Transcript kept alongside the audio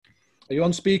Are you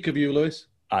on speaker view, Lewis?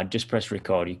 I just press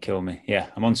record. You kill me. Yeah,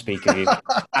 I'm on speaker view.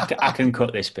 I can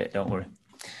cut this bit. Don't worry.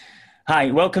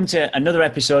 Hi, welcome to another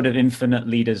episode of Infinite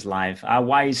Leaders Live. Our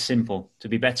why is simple: to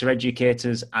be better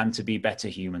educators and to be better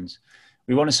humans.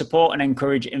 We want to support and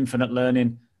encourage infinite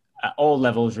learning at all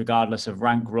levels, regardless of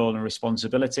rank, role, and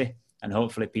responsibility. And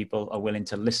hopefully people are willing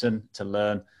to listen, to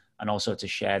learn, and also to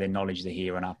share the knowledge they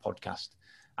hear on our podcast.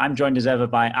 I'm joined as ever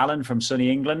by Alan from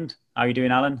sunny England. How are you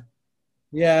doing, Alan?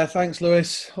 Yeah, thanks,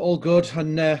 Lewis. All good,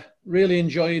 and really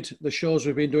enjoyed the shows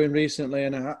we've been doing recently,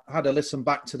 and I had a listen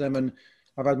back to them, and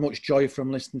I've had much joy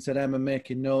from listening to them and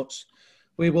making notes.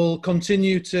 We will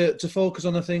continue to focus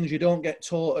on the things you don't get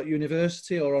taught at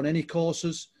university or on any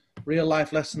courses, real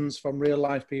life lessons from real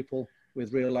life people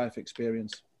with real life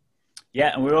experience.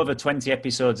 Yeah, and we're over 20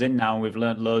 episodes in now, and we've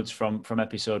learned loads from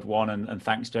episode one, and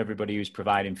thanks to everybody who's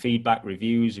providing feedback,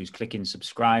 reviews, who's clicking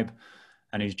subscribe,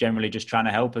 and who's generally just trying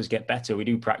to help us get better. We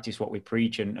do practice what we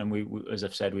preach, and we, as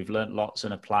I've said, we've learned lots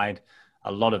and applied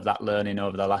a lot of that learning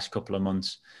over the last couple of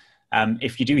months.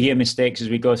 If you do hear mistakes as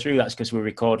we go through, that's because we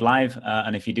record live.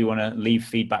 And if you do want to leave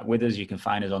feedback with us, you can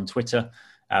find us on Twitter.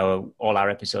 All our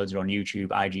episodes are on YouTube,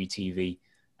 IGTV,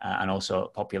 and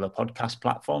also popular podcast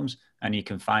platforms. And you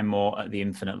can find more at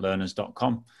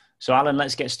theinfinitelearners.com. So, Alan,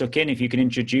 let's get stuck in. If you can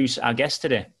introduce our guest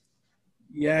today.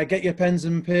 Yeah, get your pens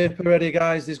and paper ready,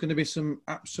 guys. There's going to be some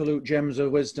absolute gems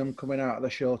of wisdom coming out of the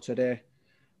show today.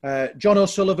 John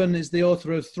O'Sullivan is the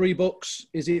author of 3 books: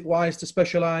 Is It Wise to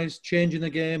Specialise, Changing the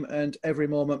Game, and Every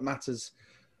Moment Matters.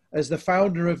 As the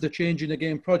founder of the Changing the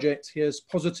Game project, he has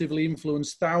positively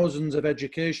influenced thousands of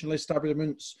educational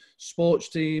establishments, sports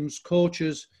teams,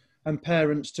 coaches, and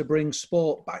parents to bring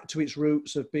sport back to its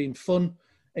roots of being fun,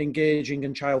 engaging,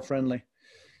 and child-friendly.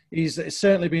 He's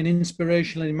certainly been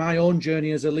inspirational in my own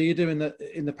journey as a leader in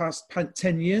the past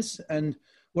 10 years, and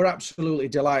we're absolutely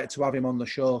delighted to have him on the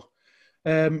show.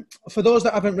 For those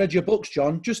that haven't read your books,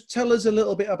 John, just tell us a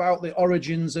little bit about the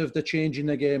origins of the Changing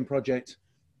the Game project.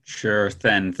 Sure,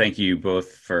 Then. Thank you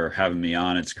both for having me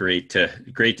on. It's great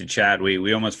to chat.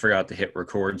 We almost forgot to hit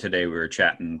record today. We were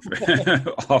chatting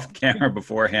off camera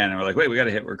beforehand, and we're like, wait, we got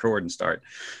to hit record and start.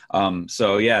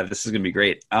 So yeah, this is going to be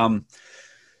great.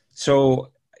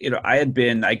 So,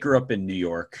 I grew up in New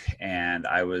York, and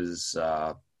I was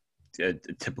a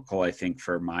typical, I think,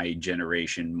 for my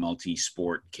generation,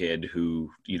 multi-sport kid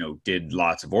who, did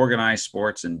lots of organized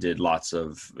sports and did lots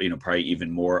of, probably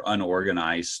even more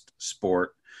unorganized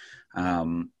sport,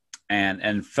 and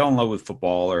fell in love with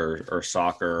football or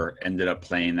soccer, ended up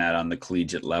playing that on the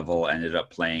collegiate level, ended up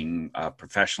playing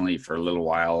professionally for a little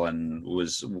while, and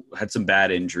had some bad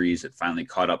injuries that finally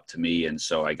caught up to me. And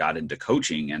so I got into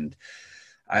coaching, and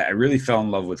I really fell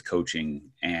in love with coaching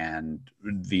and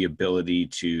the ability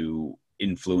to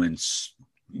influence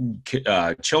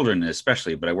children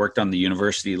especially, but I worked on the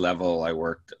university level. I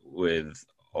worked with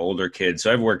older kids.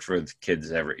 So I've worked with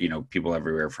kids, people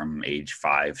everywhere from age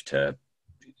 5 to,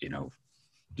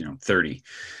 30,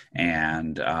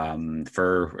 and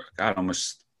for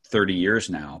almost 30 years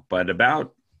now. But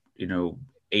about,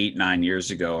 8-9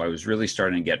 years ago, I was really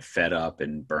starting to get fed up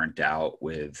and burnt out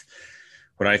with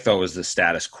what I thought was the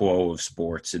status quo of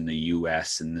sports in the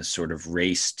US, and this sort of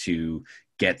race to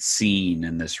get seen,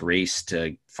 and this race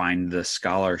to find the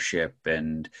scholarship,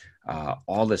 and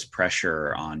all this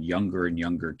pressure on younger and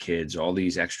younger kids, all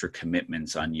these extra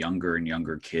commitments on younger and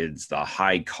younger kids, the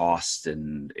high cost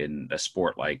in a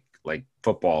sport like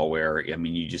football, where,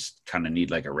 you just kind of need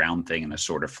like a round thing in a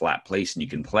sort of flat place and you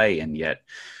can play. And yet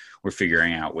we're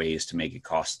figuring out ways to make it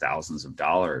cost thousands of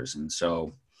dollars. And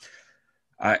so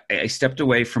I stepped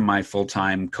away from my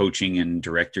full-time coaching and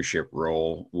directorship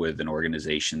role with an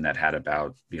organization that had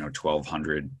about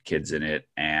 1,200 kids in it,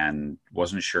 and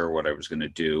wasn't sure what I was going to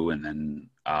do. And then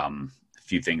a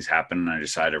few things happened, and I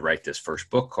decided to write this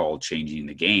first book called Changing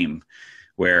the Game,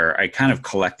 where I kind of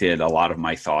collected a lot of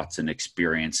my thoughts and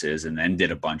experiences, and then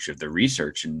did a bunch of the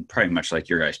research. And pretty much like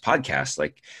your guys' podcast,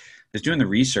 like I was doing the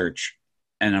research,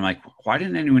 and I'm like, why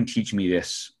didn't anyone teach me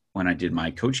this when I did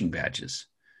my coaching badges?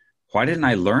 Why didn't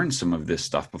I learn some of this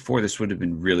stuff before? This would have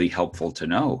been really helpful to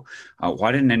know.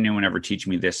 Why didn't anyone ever teach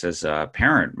me this as a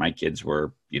parent? My kids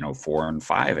were, 4 and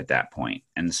 5 at that point.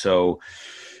 And so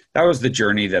that was the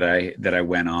journey that I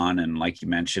went on. And like you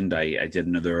mentioned, I did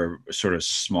another sort of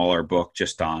smaller book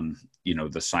just on,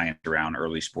 the science around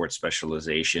early sports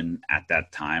specialization at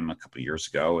that time a couple of years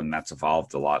ago. And that's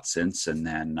evolved a lot since. And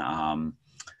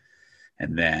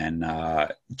then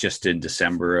just in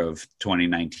December of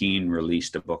 2019,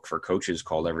 released a book for coaches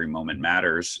called Every Moment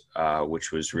Matters,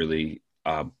 which was really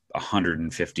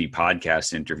 150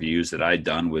 podcast interviews that I'd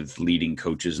done with leading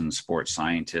coaches and sports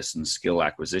scientists and skill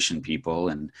acquisition people.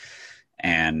 And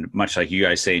And much like you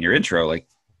guys say in your intro, like,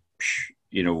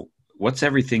 what's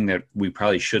everything that we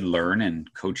probably should learn in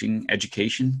coaching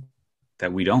education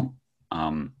that we don't,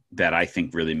 that I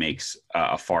think really makes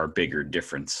a far bigger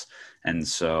difference. And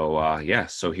so,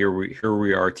 so here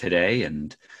we are today,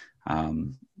 and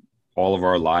all of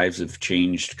our lives have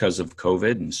changed because of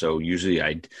COVID. And so usually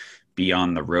I'd be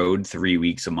on the road 3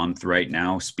 weeks a month right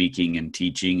now, speaking and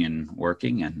teaching and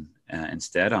working. And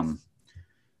instead I'm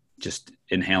just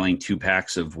inhaling 2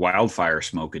 packs of wildfire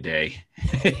smoke a day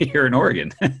here in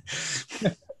Oregon.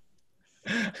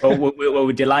 Well,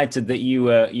 we're delighted that you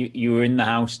were in the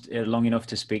house long enough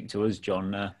to speak to us,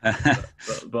 John. But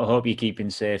I hope you're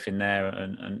keeping safe in there,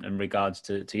 and regards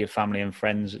to your family and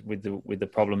friends with the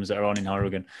problems that are on in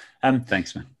Oregon.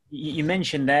 Thanks, man. You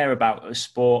mentioned there about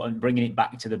sport and bringing it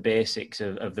back to the basics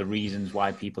of the reasons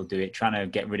why people do it, trying to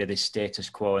get rid of this status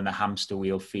quo and the hamster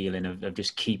wheel feeling of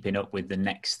just keeping up with the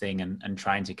next thing and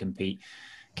trying to compete.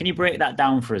 Can you break that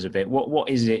down for us a bit? What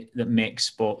is it that makes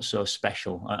sport so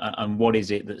special, and what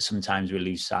is it that sometimes we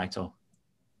lose sight of?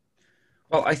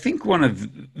 Well, I think one of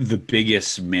the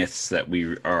biggest myths that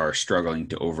we are struggling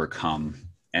to overcome,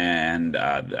 and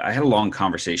I had a long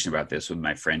conversation about this with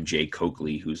my friend Jay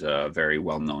Coakley, who's a very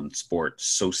well-known sports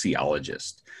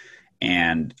sociologist.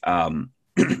 And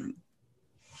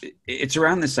it's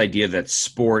around this idea that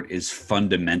sport is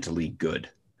fundamentally good,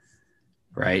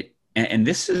 right? And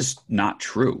this is not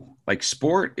true. Like,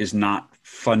 sport is not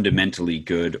fundamentally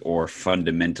good or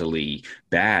fundamentally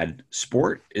bad.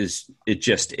 It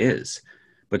just is.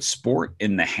 But sport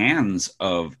in the hands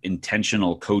of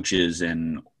intentional coaches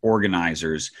and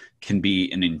organizers can be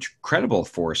an incredible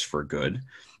force for good.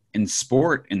 And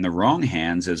sport in the wrong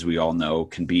hands, as we all know,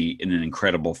 can be an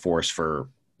incredible force for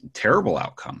terrible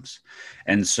outcomes.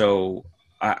 And so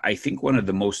I think one of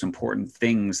the most important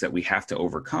things that we have to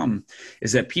overcome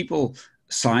is that people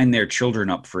sign their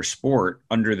children up for sport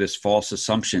under this false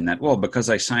assumption that, well, because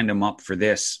I signed them up for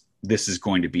this is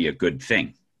going to be a good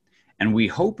thing. And we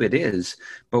hope it is,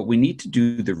 but we need to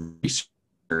do the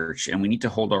research, and we need to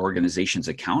hold our organizations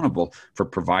accountable for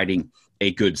providing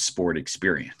a good sport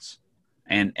experience.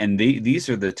 And these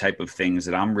are the type of things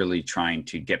that I'm really trying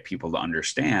to get people to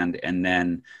understand, and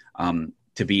then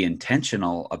to be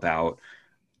intentional about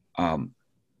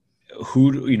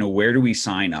where do we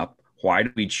sign up? Why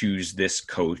do we choose this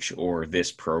coach or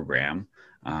this program?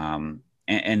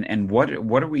 And what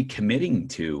are we committing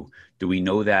to? Do we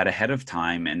know that ahead of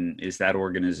time? And is that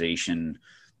organization,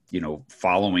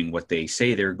 following what they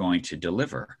say they're going to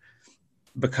deliver?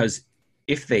 Because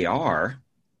if they are,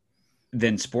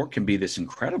 then sport can be this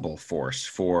incredible force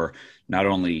for not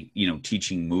only,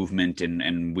 teaching movement,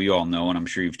 and we all know, and I'm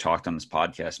sure you've talked on this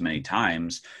podcast many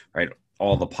times, right?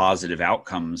 All the positive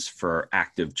outcomes for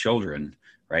active children,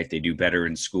 right? They do better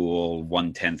in school,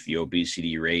 1/10 the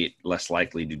obesity rate, less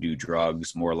likely to do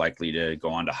drugs, more likely to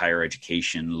go on to higher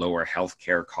education, lower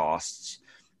healthcare costs,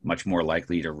 much more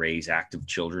likely to raise active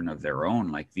children of their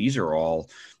own. Like, these are all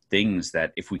things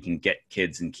that if we can get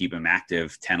kids and keep them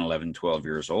active 10, 11, 12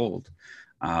 years old,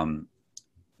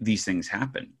 these things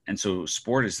happen. And so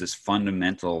sport is this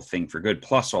fundamental thing for good,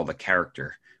 plus all the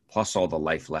character, plus all the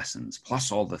life lessons,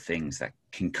 plus all the things that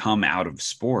can come out of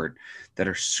sport that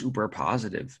are super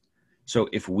positive. So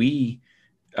if we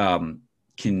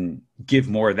can give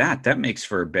more of that, that makes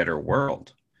for a better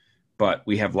world. But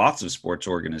we have lots of sports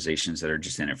organizations that are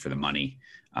just in it for the money,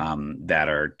 that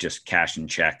are just cashing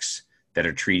checks, that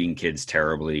are treating kids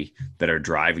terribly, that are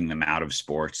driving them out of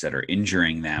sports, that are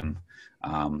injuring them.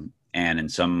 And in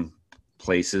some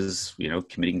places,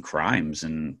 committing crimes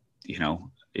and,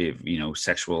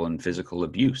 sexual and physical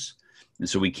abuse. And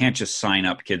so we can't just sign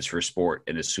up kids for sport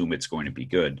and assume it's going to be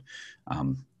good.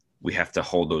 We have to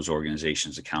hold those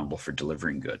organizations accountable for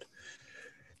delivering good.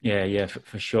 Yeah,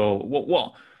 for sure.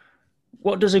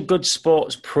 What does a good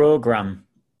sports program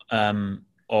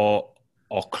or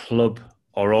club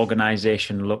or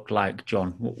organization look like,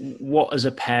 John? What, as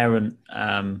a parent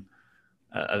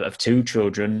of 2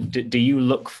 children, do you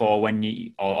look for when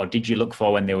you, or did you look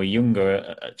for when they were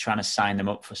younger, trying to sign them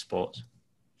up for sports?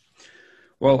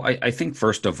 Well, I think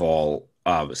first of all,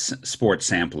 sports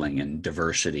sampling and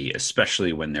diversity,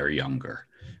 especially when they're younger.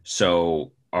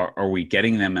 So are we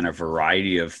getting them in a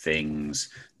variety of things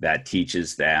that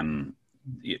teaches them,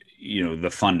 the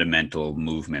fundamental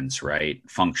movements, right?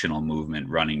 Functional movement,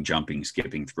 running, jumping,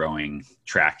 skipping, throwing,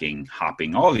 tracking,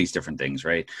 hopping, all these different things,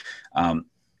 right? But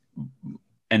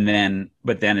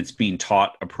then it's being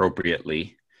taught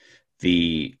appropriately.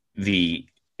 The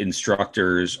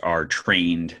instructors are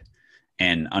trained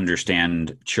and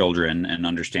understand children and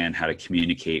understand how to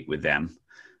communicate with them.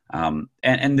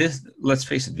 And this, let's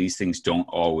face it, these things don't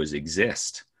always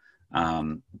exist.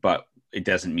 But it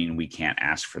doesn't mean we can't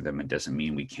ask for them. It doesn't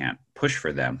mean we can't push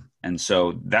for them. And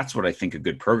so that's what I think a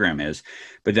good program is.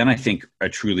 But then I think a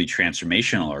truly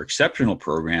transformational or exceptional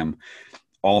program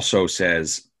also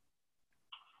says,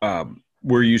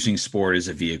 we're using sport as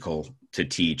a vehicle to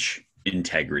teach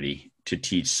integrity, to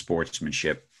teach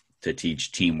sportsmanship, to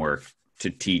teach teamwork, to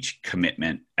teach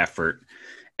commitment, effort.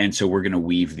 And so we're going to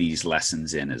weave these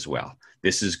lessons in as well.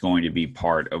 This is going to be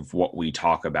part of what we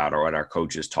talk about or what our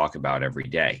coaches talk about every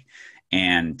day.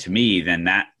 And to me, then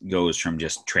that goes from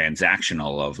just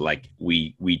transactional of like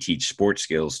we teach sports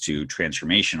skills to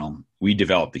transformational. We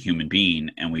develop the human being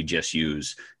and we just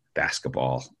use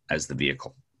basketball as the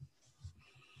vehicle.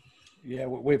 Yeah,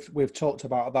 we've talked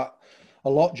about that a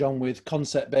lot, John, with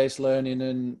concept-based learning,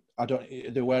 and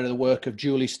they're aware of the work of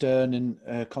Julie Stern, and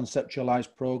conceptualized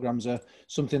programs are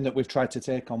something that we've tried to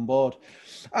take on board.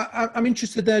 I'm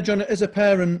interested there, John, as a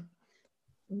parent,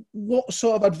 what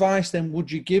sort of advice then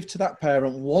would you give to that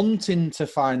parent wanting to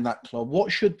find that club?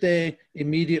 What should they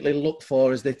immediately look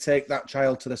for as they take that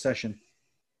child to the session?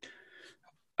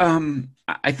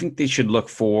 I think they should look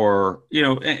for,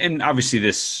 and obviously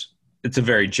it's a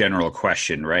very general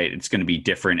question, right? It's going to be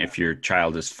different if your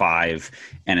child is 5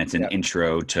 and it's an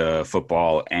intro to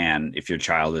football, and if your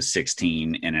child is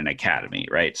 16 in an academy,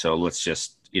 right? So let's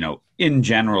just, in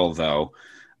general though,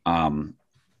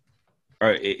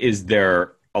 is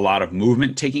there a lot of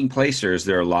movement taking place, or is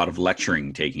there a lot of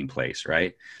lecturing taking place,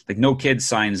 right? Like no kid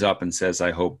signs up and says,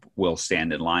 I hope we'll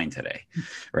stand in line today,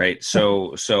 right?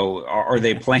 So are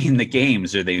they playing the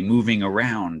games? Are they moving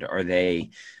around? Are they,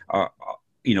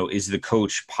 is the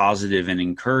coach positive and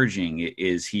encouraging?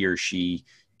 Is he or she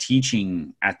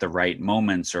teaching at the right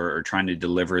moments, or trying to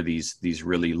deliver these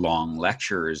really long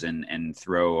lectures and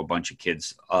throw a bunch of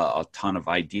kids a ton of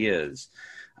ideas?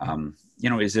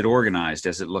 Is it organized?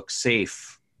 Does it look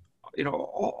safe?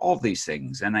 All these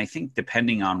things. And I think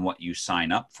depending on what you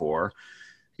sign up for,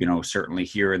 certainly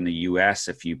here in the US,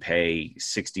 if you pay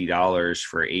 $60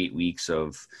 for 8 weeks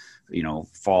of,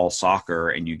 fall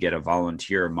soccer and you get a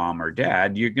volunteer mom or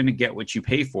dad, you're going to get what you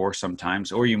pay for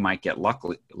sometimes, or you might get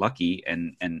lucky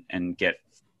and get,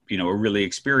 a really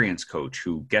experienced coach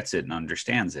who gets it and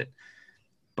understands it.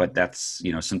 But that's,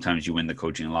 sometimes you win the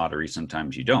coaching lottery,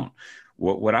 sometimes you don't.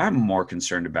 What I'm more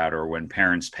concerned about are when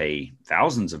parents pay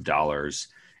thousands of dollars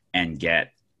and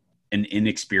get an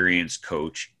inexperienced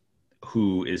coach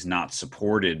who is not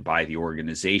supported by the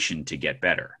organization to get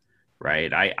better,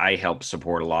 right? I help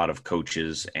support a lot of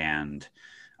coaches, and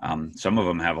some of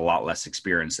them have a lot less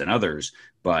experience than others,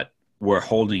 but we're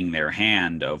holding their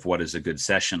hand of what does a good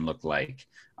session look like?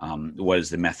 What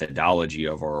is the methodology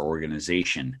of our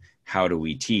organization? How do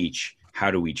we teach? How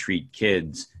do we treat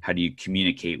kids? How do you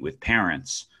communicate with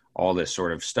parents? All this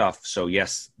sort of stuff. So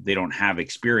yes, they don't have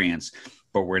experience,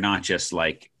 but we're not just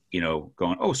like,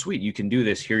 going, oh, sweet, you can do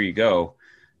this. Here you go.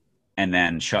 And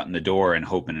then shutting the door and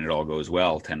hoping it all goes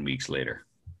well 10 weeks later.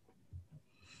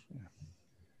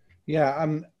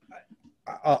 Yeah.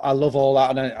 I love all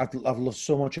that. And I've loved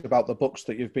so much about the books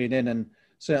that you've been in. And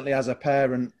certainly as a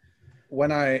parent,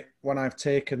 when I've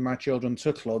taken my children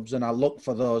to clubs and I look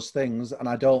for those things and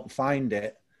I don't find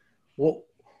it,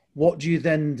 what do you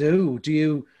then do?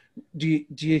 Do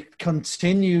you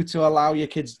continue to allow your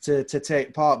kids to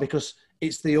take part because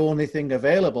it's the only thing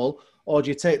available, or do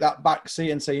you take that back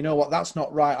seat and say, you know what, that's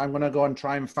not right, I'm going to go and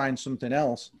try and find something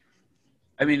else?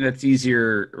 I mean, that's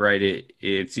easier, right?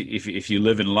 It's if you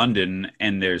live in London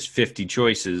and there's 50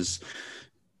 choices,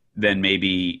 then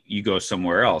maybe you go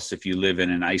somewhere else. If you live in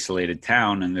an isolated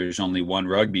town and there's only one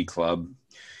rugby club,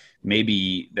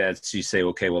 maybe that's, you say,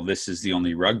 okay, well, this is the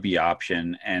only rugby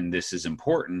option and this is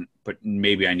important, but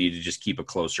maybe I need to just keep a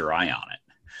closer eye on it.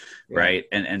 Yeah. Right.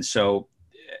 And so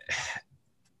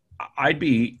I'd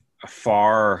be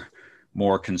far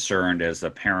more concerned as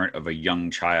a parent of a young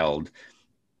child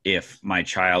if my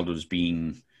child was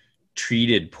being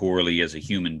treated poorly as a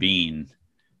human being.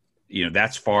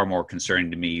 That's far more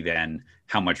concerning to me than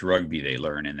how much rugby they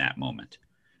learn in that moment.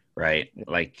 Right.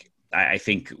 Like, I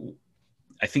think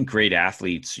great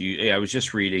athletes, I was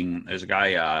just reading, there's a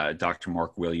guy, Dr.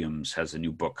 Mark Williams has a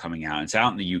new book coming out. It's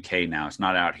out in the UK now. It's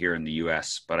not out here in the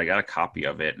US, but I got a copy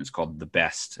of it and it's called The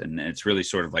Best. And it's really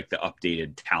sort of like the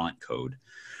updated talent code.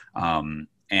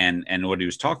 And what he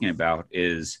was talking about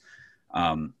is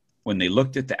when they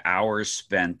looked at the hours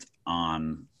spent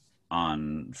on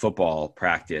football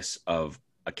practice of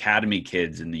academy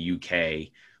kids in the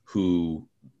UK who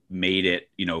made it,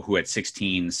 who at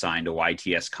 16 signed a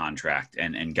YTS contract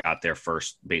and got their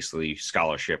first basically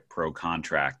scholarship pro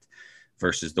contract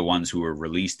versus the ones who were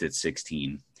released at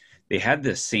 16. they had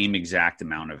the same exact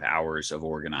amount of hours of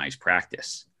organized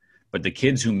practice. But the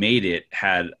kids who made it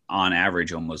had, on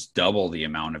average, almost double the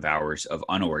amount of hours of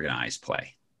unorganized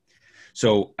play.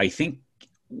 So I think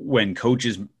when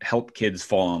coaches help kids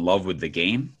fall in love with the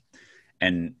game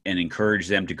and encourage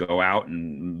them to go out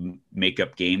and make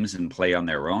up games and play on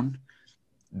their own,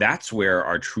 that's where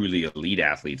our truly elite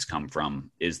athletes come from,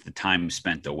 is the time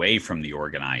spent away from the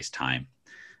organized time.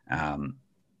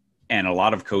 And a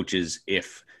lot of coaches,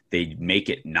 if they make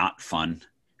it not fun,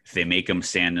 if they make them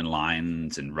stand in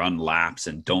lines and run laps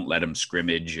and don't let them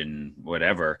scrimmage and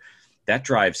whatever, that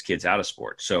drives kids out of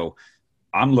sport. So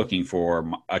I'm looking for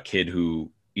a kid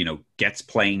who, gets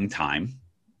playing time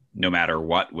no matter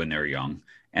what when they're young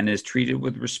and is treated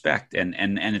with respect. And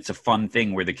it's a fun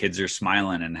thing where the kids are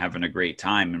smiling and having a great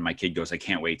time. And my kid goes, I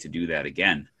can't wait to do that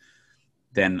again.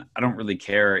 Then I don't really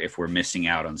care if we're missing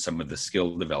out on some of the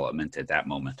skill development at that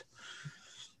moment.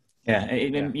 Yeah,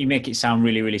 you make it sound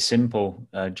really, really simple,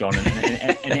 John.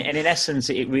 And in essence,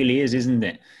 it really is, isn't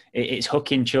it? It's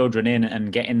hooking children in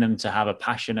and getting them to have a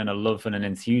passion and a love and an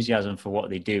enthusiasm for what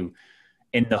they do,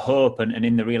 in the hope and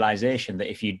in the realization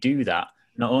that if you do that,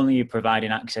 not only are you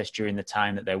providing access during the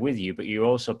time that they're with you, but you're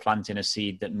also planting a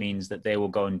seed that means that they will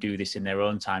go and do this in their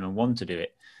own time and want to do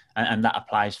it. And that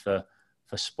applies for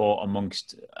sport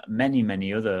amongst many,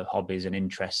 many other hobbies and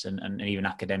interests and even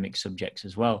academic subjects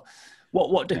as well.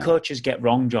 What do coaches get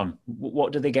wrong, John?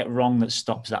 What do they get wrong that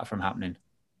stops that from happening?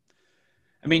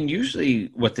 I mean, usually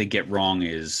what they get wrong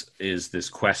is this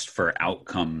quest for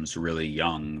outcomes really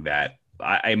young. That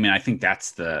I think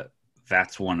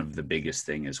that's one of the biggest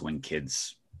thing, is when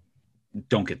kids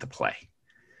don't get to play,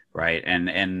 right?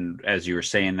 And as you were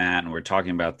saying that, and we're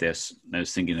talking about this, I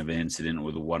was thinking of an incident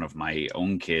with one of my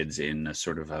own kids in a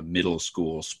sort of a middle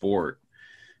school sport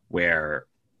where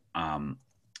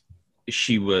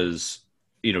she was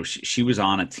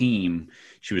on a team.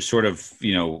 She was sort of,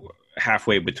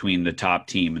 halfway between the top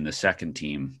team and the second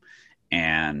team,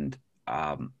 and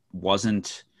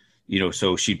wasn't,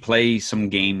 so she'd play some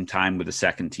game time with the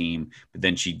second team, but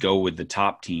then she'd go with the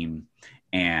top team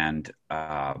and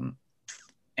not,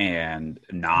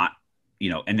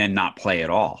 and then not play at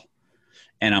all.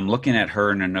 And I'm looking at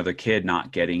her and another kid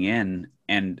not getting in.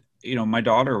 And, my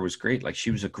daughter was great. Like,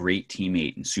 she was a great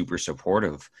teammate and super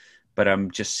supportive. But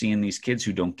I'm just seeing these kids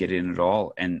who don't get in at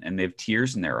all, and they have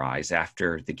tears in their eyes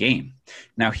after the game.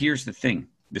 Now, here's the thing.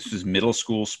 This was middle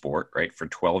school sport, right, for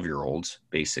 12-year-olds,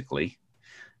 basically.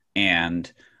 And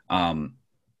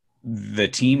the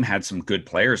team had some good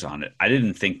players on it. I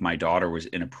didn't think my daughter was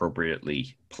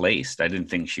inappropriately placed. I didn't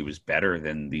think she was better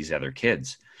than these other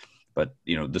kids. But,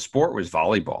 the sport was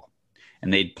volleyball.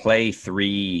 And they'd play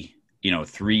three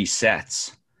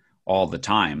sets all the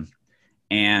time.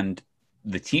 And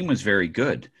the team was very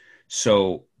good.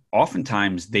 So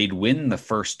oftentimes they'd win the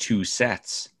first two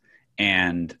sets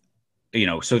and,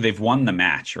 so they've won the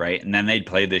match, right? And then they'd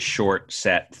play this short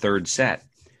set, third set,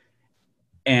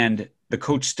 and the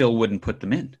coach still wouldn't put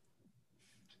them in,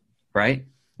 right? And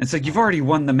it's like, you've already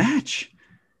won the match.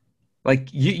 Like,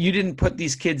 you didn't put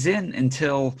these kids in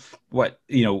until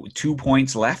 2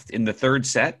 points left in the third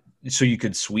set, so you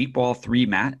could sweep all three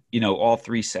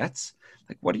sets.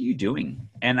 Like, what are you doing?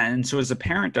 And so as a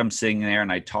parent, I'm sitting there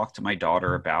and I talk to my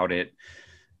daughter about it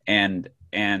and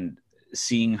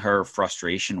seeing her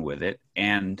frustration with it.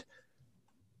 And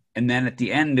then at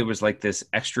the end, it was like this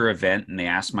extra event, and they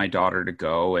asked my daughter to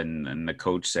go. And the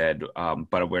coach said,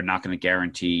 but we're not going to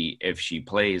guarantee if she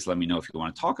plays. Let me know if you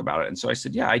want to talk about it. And so I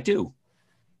said, yeah, I do.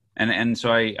 And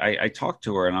so I talked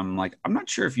to her, and I'm like, I'm not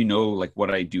sure if like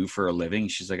what I do for a living.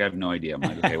 She's like, I have no idea. I'm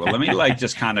like, okay, well, let me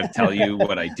just kind of tell you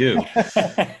what I do.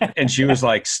 And she was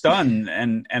like stunned.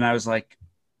 And I was like,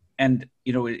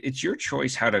 it's your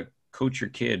choice how to coach your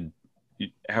kid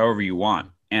however you want.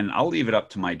 And I'll leave it up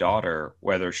to my daughter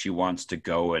whether she wants to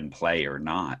go and play or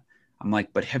not. I'm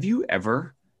like, but have you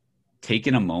ever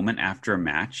taken a moment after a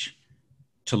match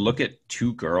to look at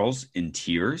two girls in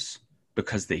tears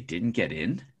because they didn't get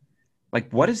in?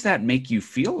 Like, what does that make you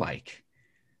feel like?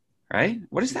 Right?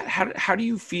 What is that? How do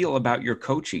you feel about your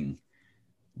coaching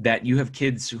that you have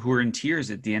kids who are in tears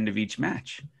at the end of each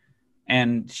match?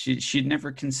 And she'd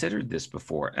never considered this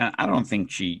before. And I don't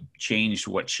think she changed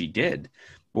what she did.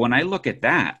 But when I look at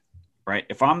that, right,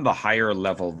 if I'm the higher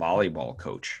level volleyball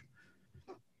coach,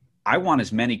 I want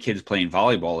as many kids playing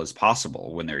volleyball as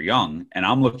possible when they're young. And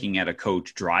I'm looking at a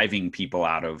coach driving people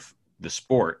out of the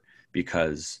sport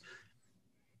because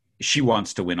she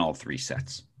wants to win all three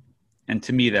sets. And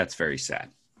to me, that's very sad.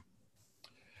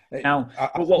 Now, I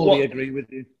fully agree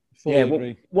with you. Fully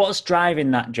agree. What's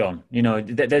driving that, John? You know,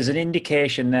 there's an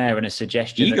indication there and a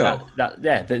suggestion ego.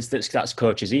 That's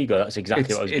coach's ego. That's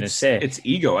exactly what I was going to say. It's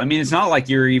ego. I mean, it's not like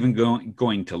you're even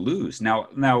going to lose.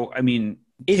 Now, I mean,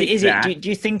 do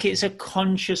you think it's a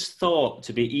conscious thought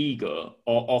to be ego,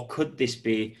 or could this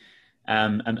be,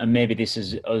 and maybe this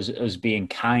is us being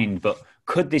kind, but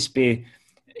could this be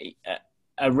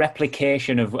a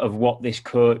replication of what this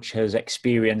coach has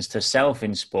experienced herself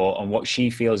in sport and what she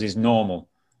feels is normal?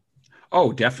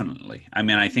 Oh, definitely. I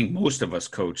mean, I think most of us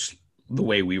coach the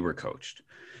way we were coached.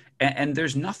 And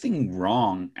there's nothing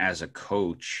wrong as a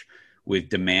coach with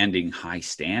demanding high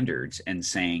standards and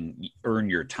saying, earn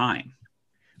your time,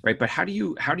 right? But how do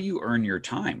you earn your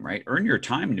time, right? Earn your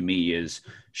time to me is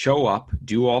show up,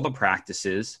 do all the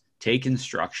practices, take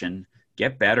instruction,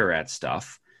 get better at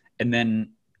stuff, and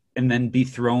then be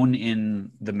thrown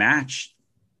in the match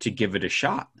to give it a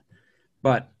shot.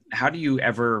 But how do you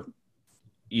ever...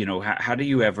 how do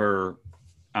you ever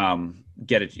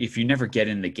get it? If you never get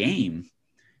in the game,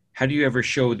 how do you ever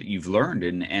show that you've learned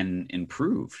and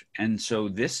improved? And so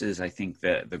this is, I think,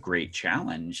 the great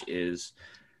challenge is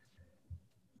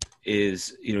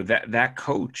that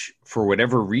coach, for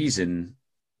whatever reason,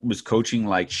 was coaching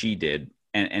like she did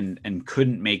and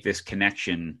couldn't make this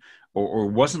connection or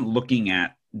wasn't looking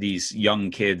at these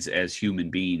young kids as human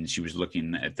beings. She was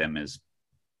looking at them as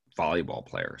volleyball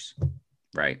players,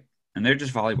 right? And they're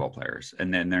just volleyball players,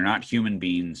 and then they're not human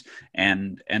beings.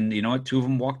 And you know what? 2 of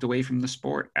them walked away from the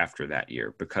sport after that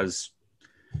year because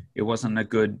it wasn't a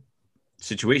good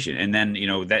situation. And then,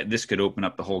 that this could open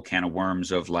up the whole can of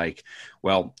worms of like,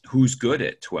 well, who's good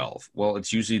at 12? Well,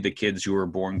 it's usually the kids who are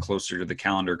born closer to the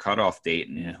calendar cutoff date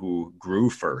and who grew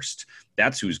first.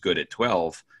 That's who's good at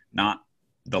 12, not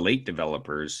the late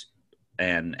developers.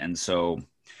 And so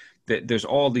there's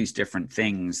all these different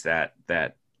things that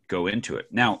go into it.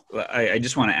 Now, I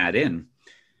just want to add in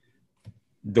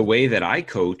the way that I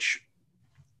coach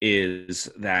is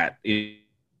that a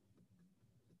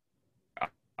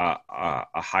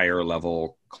higher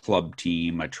level club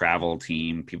team, a travel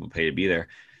team, people pay to be there.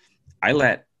 I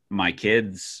let my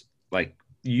kids, like,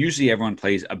 usually everyone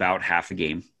plays about half a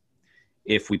game.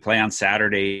 If we play on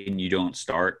Saturday and you don't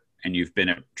start and you've been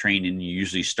at training, you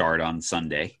usually start on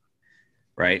Sunday.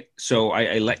 Right. So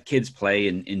I let kids play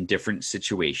in different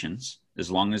situations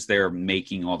as long as they're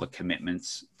making all the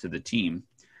commitments to the team.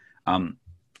 And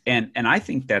I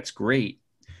think that's great.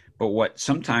 But what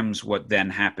then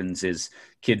happens is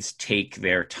kids take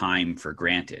their time for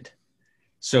granted.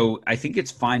 So I think it's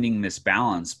finding this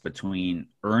balance between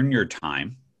earn your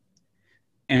time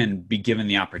and be given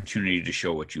the opportunity to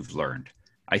show what you've learned.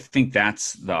 I think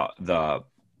that's the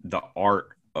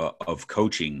art of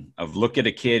coaching, of look at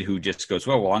a kid who just goes,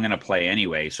 well, I'm going to play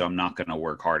anyway, so I'm not going to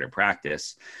work hard at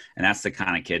practice. And that's the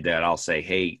kind of kid that I'll say,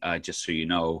 hey, just so you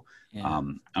know,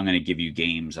 I'm going to give you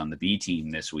games on the B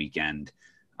team this weekend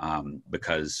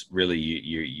because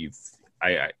really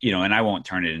and I won't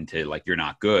turn it into like, you're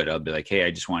not good. I'll be like, hey,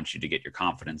 I just want you to get your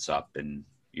confidence up, and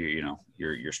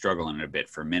you're struggling a bit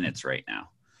for minutes right now.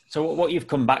 So what you've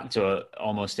come back to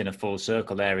almost in a full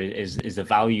circle there is the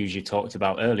values you talked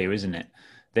about earlier, isn't it?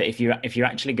 That if you're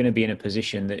actually going to be in a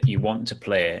position that you want to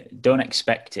play, don't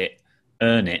expect it,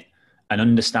 earn it, and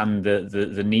understand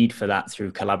the need for that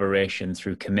through collaboration,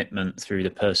 through commitment, through the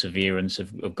perseverance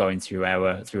of going through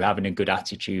having a good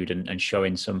attitude and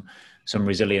showing some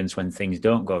resilience when things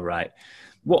don't go right.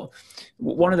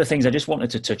 One of the things I just wanted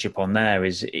to touch upon there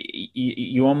is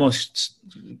you almost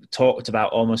talked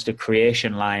about almost a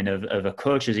creation line of a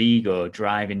coach's ego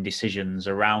driving decisions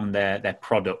around their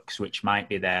products, which might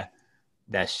be their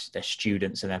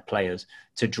students and their players,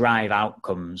 to drive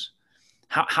outcomes.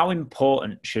 How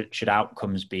important should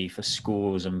outcomes be for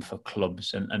schools and for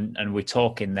clubs? And we're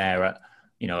talking there at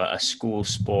a school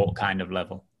sport kind of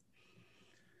level.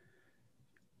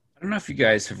 I don't know if you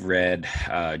guys have read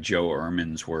Joe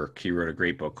Ehrmann's work. He wrote a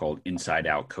great book called Inside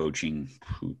Out Coaching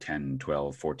 10,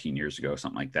 12, 14 years ago,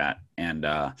 something like that. And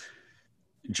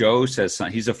Joe says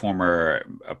he's a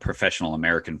professional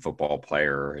American football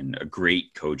player and a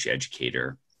great coach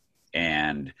educator.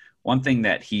 And one thing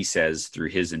that he says through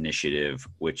his initiative,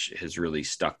 which has really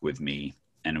stuck with me,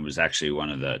 and it was actually one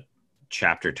of the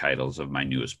chapter titles of my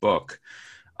newest book,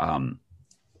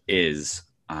 is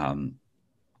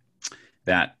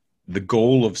that the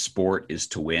goal of sport is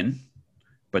to win,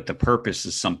 but the purpose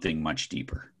is something much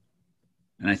deeper.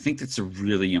 And I think that's a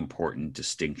really important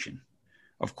distinction.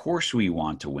 Of course we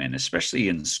want to win, especially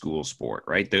in school sport,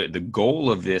 right? The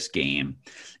goal of this game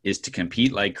is to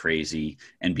compete like crazy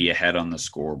and be ahead on the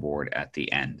scoreboard at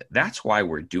the end. That's why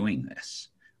we're doing this,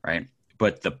 right?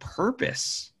 But the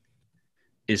purpose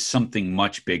is something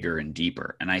much bigger and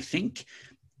deeper. And I think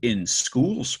in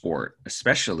school sport,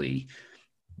 especially,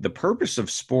 the purpose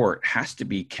of sport has to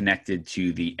be connected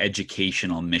to the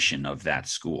educational mission of that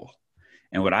school.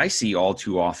 And what I see all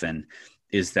too often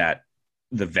is that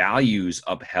the values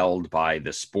upheld by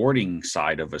the sporting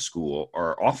side of a school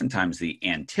are oftentimes the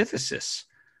antithesis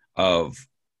of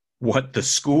what the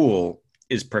school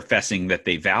is professing that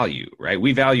they value, right?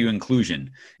 We value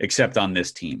inclusion, except on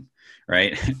this team,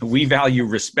 right? We value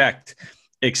respect,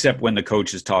 except when the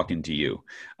coach is talking to you.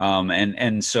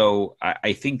 And so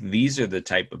I think these are the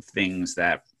type of things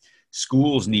that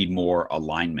schools need more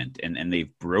alignment, and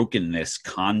they've broken this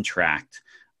contract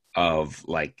of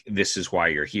like, this is why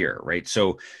you're here, right?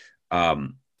 So,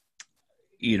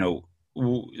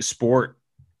 sport,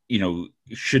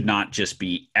 should not just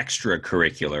be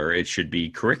extracurricular. It should be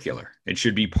curricular. It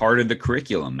should be part of the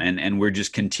curriculum. And we're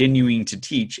just continuing to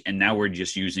teach. And now we're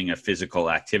just using a physical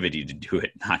activity to do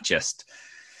it,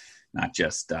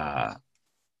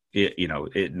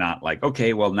 not like,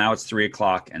 okay, well, now it's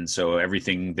 3:00. And so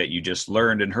everything that you just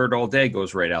learned and heard all day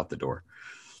goes right out the door.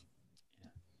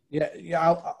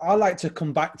 Yeah. I like to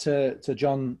come back to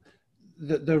John,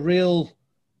 the real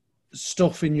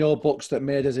stuff in your books that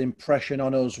made an impression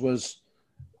on us was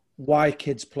why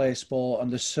kids play sport and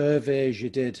the surveys you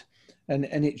did. And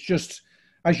it's just,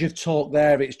 as you've talked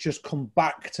there, it's just come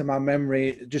back to my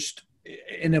memory just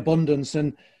in abundance.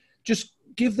 And just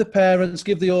give the parents,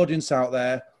 give the audience out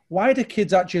there, why do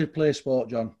kids actually play sport,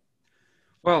 John?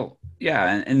 Well,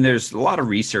 yeah, and there's a lot of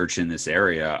research in this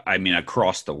area, I mean,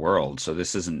 across the world. So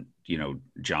this isn't,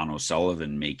 John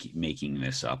O'Sullivan making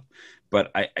this up.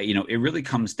 But it really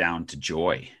comes down to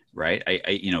joy, right?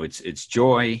 It's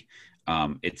joy.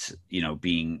 It's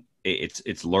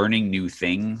learning new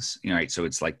things, right? So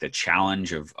it's like the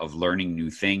challenge of learning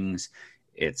new things.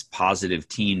 It's positive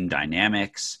team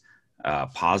dynamics,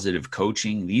 positive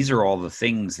coaching. These are all the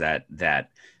things that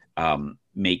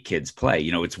make kids play.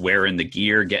 It's wearing the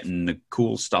gear, getting the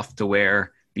cool stuff to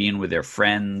wear, being with their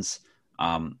friends.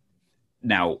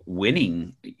 Now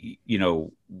winning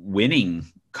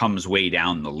comes way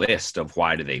down the list of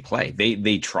why do they play.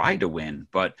 They try to win,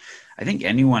 but I think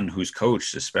anyone who's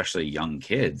coached, especially young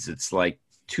kids, it's like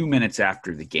 2 minutes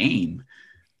after the game,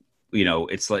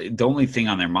 it's like the only thing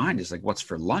on their mind is like, what's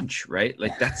for lunch, right?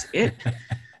 Like that's it,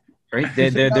 right?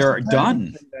 They're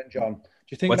done. Then, John, do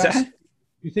you think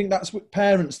Do you think that's what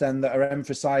parents then that are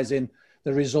emphasizing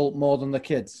the result more than the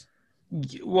kids?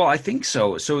 Well, I think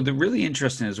so. So the really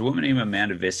interesting is a woman named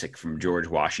Amanda Visick from George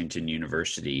Washington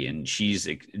University, and she's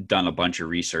done a bunch of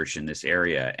research in this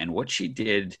area. And what she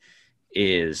did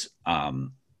is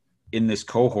in this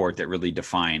cohort that really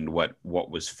defined what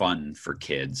was fun for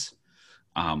kids,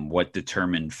 what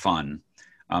determined fun,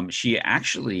 she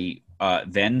actually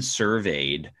then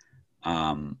surveyed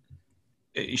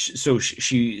so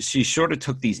she sort of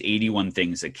took these 81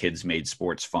 things that kids made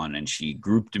sports fun, and she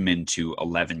grouped them into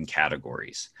 11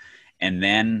 categories. And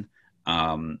then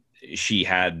she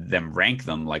had them rank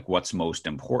them like what's most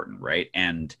important, right?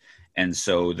 And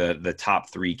so the top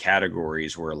 3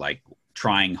 categories were like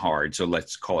trying hard, so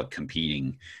let's call it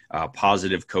competing,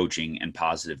 positive coaching, and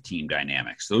positive team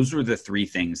dynamics. Those were the 3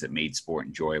 things that made sport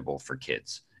enjoyable for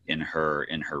kids in her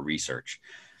research.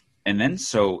 And then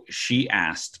so she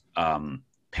asked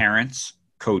parents,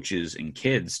 coaches, and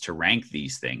kids to rank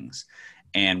these things.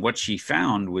 And what she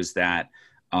found was that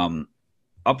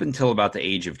up until about the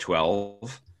age of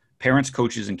 12, parents,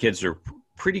 coaches, and kids are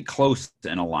pretty close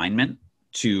in alignment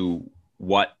to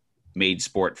what made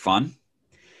sport fun.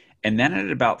 And then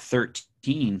at about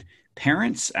 13,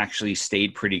 parents actually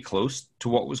stayed pretty close to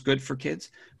what was good for kids,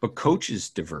 but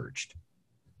coaches diverged.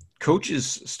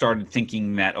 Coaches started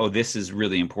thinking that, this is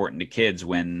really important to kids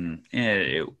when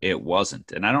it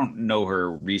wasn't. And I don't know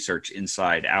her research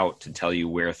inside out to tell you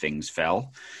where things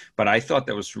fell, but I thought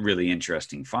that was really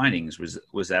interesting findings was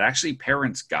that actually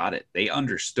parents got it. They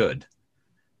understood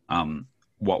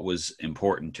what was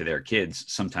important to their kids,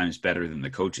 sometimes better than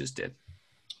the coaches did.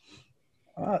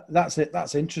 That's it.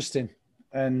 That's interesting.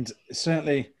 And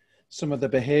certainly some of the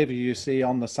behavior you see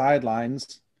on the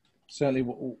sidelines certainly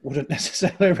wouldn't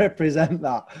necessarily represent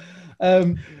that.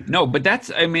 No, but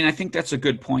I think that's a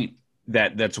good point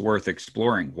that's worth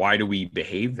exploring. Why do we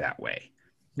behave that way?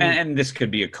 And this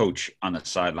could be a coach on the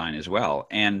sideline as well.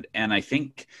 And I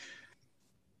think,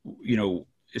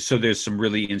 so there's some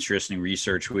really interesting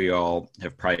research. We all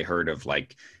have probably heard of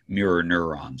like mirror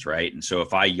neurons, right? And so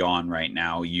if I yawn right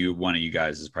now, one of you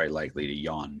guys is probably likely to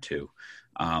yawn too.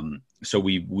 So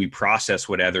we process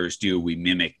what others do. We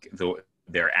mimic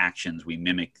their actions. We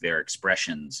mimic their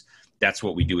expressions. That's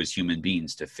what we do as human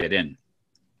beings to fit in.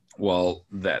 Well,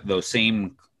 those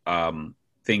same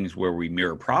things where we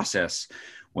mirror process,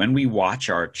 when we watch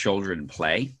our children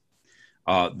play,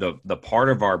 the part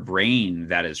of our brain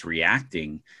that is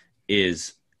reacting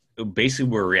is basically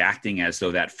we're reacting as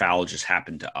though that foul just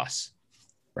happened to us,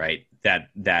 right? That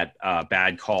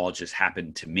bad call just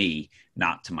happened to me,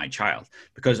 not to my child.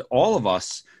 Because all of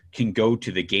us can go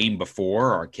to the game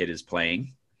before our kid is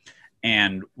playing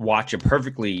and watch a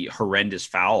perfectly horrendous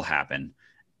foul happen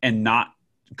and not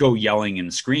go yelling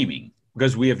and screaming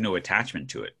because we have no attachment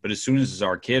to it. But as soon as it's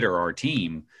our kid or our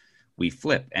team, we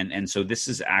flip. And so this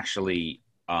is actually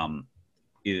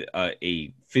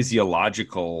a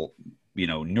physiological,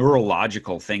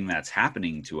 neurological thing that's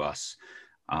happening to us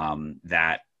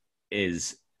that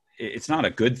is, it's not a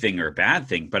good thing or a bad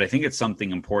thing, but I think it's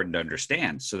something important to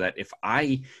understand, so that if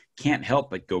I can't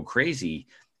help but go crazy,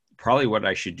 probably what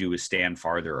I should do is stand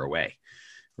farther away,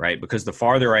 right? Because the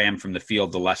farther I am from the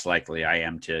field, the less likely I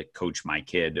am to coach my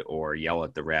kid or yell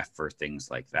at the ref for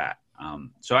things like that.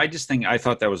 So I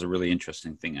thought that was a really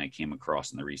interesting thing I came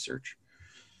across in the research.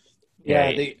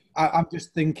 Yeah, I'm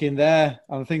just thinking there.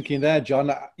 I'm thinking there,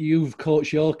 John. You've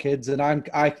coached your kids, and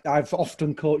I've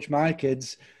often coached my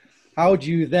kids. How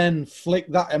do you then flick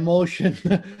that emotion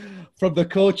from the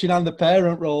coaching and the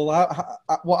parent role?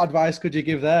 What advice could you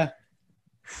give there?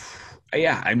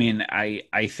 Yeah, I mean,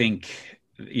 I think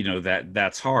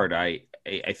that's hard. I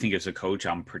think as a coach,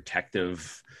 I'm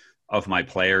protective of my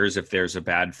players if there's a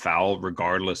bad foul,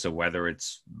 regardless of whether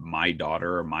it's my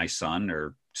daughter or my son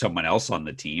or someone else on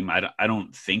the team. I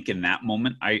don't think in that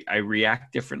moment I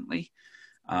react differently.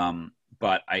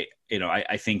 But I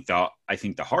think the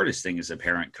hardest thing as a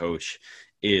parent coach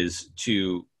is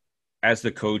to, as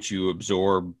the coach, you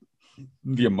absorb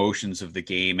the emotions of the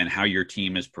game and how your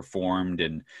team has performed.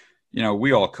 And,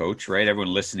 we all coach, right?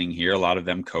 Everyone listening here, a lot of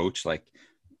them coach. Like,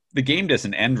 the game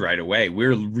doesn't end right away.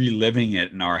 We're reliving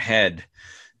it in our head,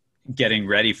 getting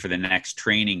ready for the next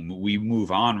training. We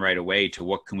move on right away to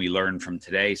what can we learn from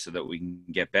today so that we can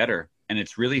get better. And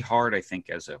it's really hard, I think,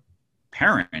 as a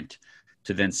parent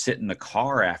to then sit in the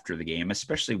car after the game,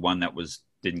 especially one that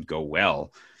didn't go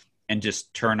well, and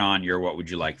just turn on your "what would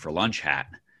you like for lunch" hat.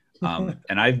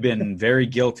 And I've been very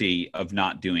guilty of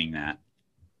not doing that,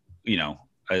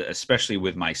 especially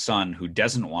with my son, who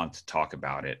doesn't want to talk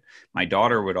about it. My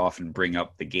daughter would often bring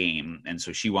up the game, and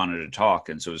so she wanted to talk,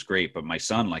 and so it was great. But my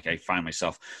son, like, I find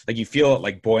myself, like, you feel it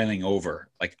like boiling over,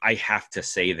 like, I have to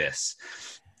say this.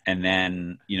 And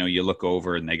then, you look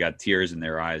over and they got tears in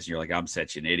their eyes. And you're like, I'm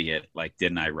such an idiot. Like,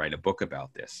 didn't I write a book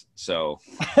about this? So.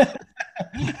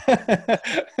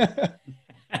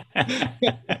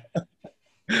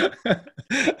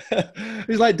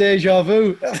 He's like deja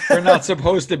vu. We're not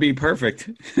supposed to be perfect.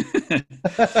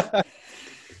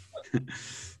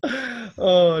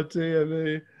 Oh, dear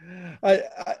me.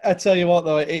 I tell you what,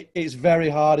 though, it's very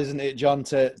hard, isn't it, John,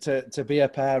 to be a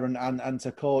parent and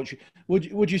to coach.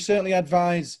 Would you certainly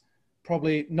advise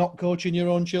probably not coaching your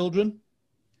own children?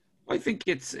 I think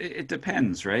it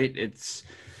depends, right?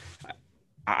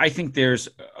 I think there's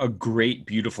a great,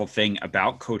 beautiful thing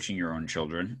about coaching your own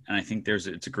children. And I think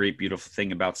it's a great, beautiful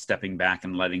thing about stepping back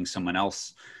and letting someone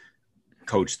else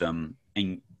coach them.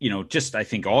 And, I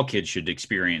think all kids should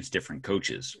experience different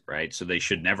coaches, right? So they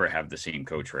should never have the same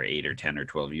coach for 8 or 10 or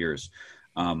 12 years.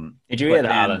 Did you hear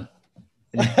that, Alan?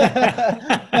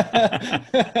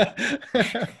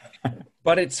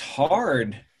 But it's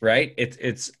hard, right?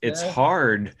 It's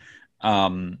hard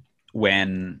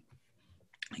when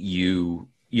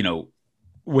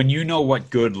when you know what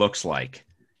good looks like.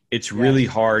 It's really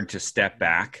hard to step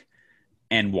back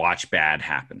and watch bad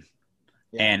happen,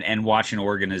 and watch an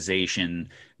organization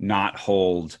not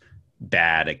hold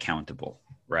bad accountable,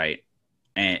 right?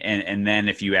 And then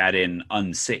if you add in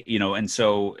unsafe, and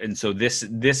so this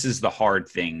is the hard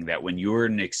thing, that when you're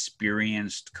an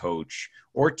experienced coach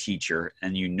or teacher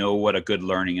and you know what a good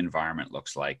learning environment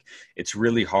looks like, it's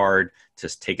really hard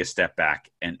to take a step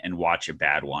back and watch a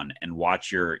bad one, and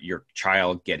watch your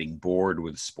child getting bored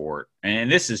with sport. And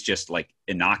this is just like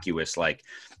innocuous, like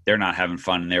they're not having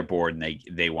fun and they're bored and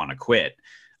they want to quit.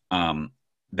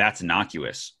 That's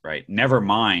innocuous, right? Never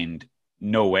mind,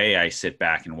 no way I sit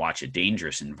back and watch a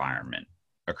dangerous environment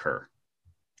occur.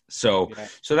 So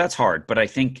that's hard. But I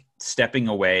think stepping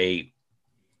away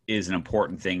is an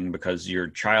important thing, because your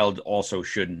child also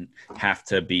shouldn't have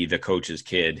to be the coach's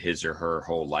kid his or her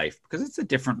whole life, because it's a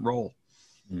different role.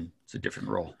 It's a different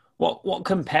role. What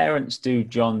can parents do,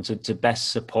 John, to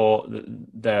best support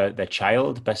their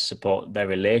child, best support their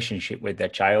relationship with their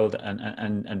child,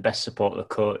 and best support the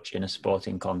coach in a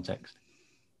sporting context?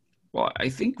 Well, I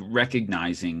think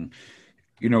recognizing,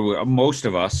 most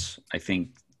of us, I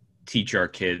think, teach our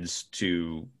kids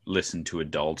to listen to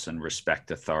adults and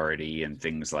respect authority and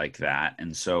things like that.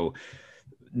 And so,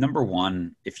 number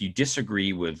one, if you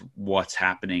disagree with what's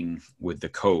happening with the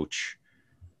coach,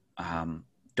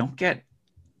 don't get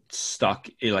stuck.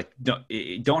 Like,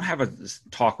 don't have a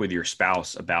talk with your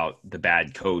spouse about the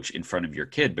bad coach in front of your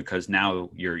kid, because now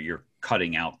you're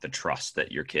cutting out the trust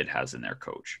that your kid has in their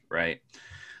coach, right?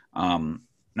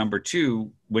 Number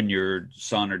two, when your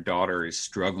son or daughter is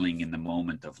struggling in the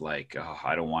moment of like, oh,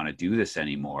 I don't want to do this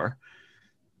anymore.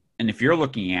 And if you're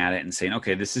looking at it and saying,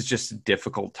 okay, this is just a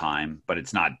difficult time, but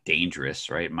it's not dangerous,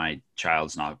 right? My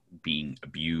child's not being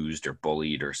abused or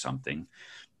bullied or something,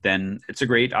 then it's a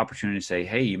great opportunity to say,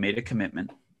 hey, you made a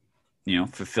commitment,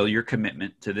 fulfill your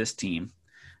commitment to this team.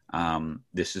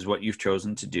 This is what you've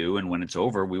chosen to do. And when it's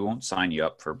over, we won't sign you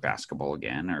up for basketball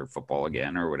again or football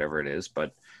again or whatever it is,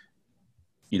 but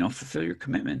fulfill your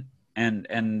commitment and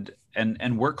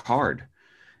work hard.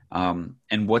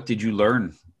 And what did you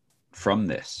learn from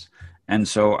this? And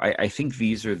so I think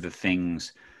these are the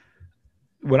things.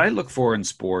 What I look for in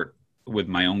sport with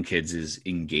my own kids is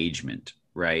engagement,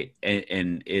 right?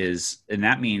 And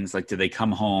that means, like, do they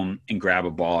come home and grab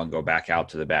a ball and go back out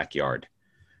to the backyard,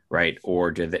 right?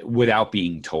 Or do they, without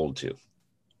being told to,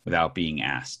 without being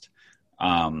asked,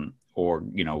 or,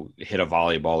 hit a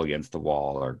volleyball against the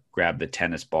wall, or grab the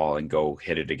tennis ball and go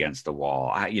hit it against the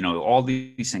wall. All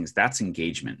these things, that's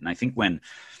engagement. And I think when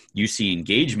you see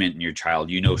engagement in your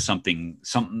child,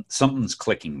 something's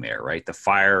clicking there, right? The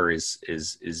fire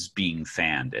is being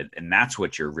fanned, and that's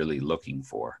what you're really looking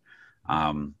for.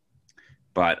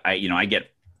 But I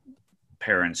get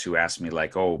parents who ask me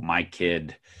like, oh, my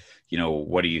kid,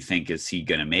 what do you think? Is he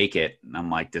going to make it? And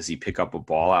I'm like, does he pick up a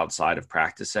ball outside of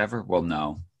practice ever? Well,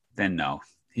 no. Then no,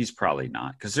 he's probably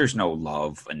not, because there's no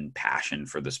love and passion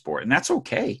for the sport. And that's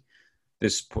okay.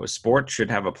 This sport should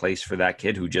have a place for that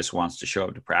kid who just wants to show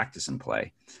up to practice and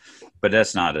play. But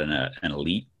that's not an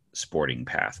elite sporting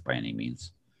path by any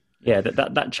means. Yeah,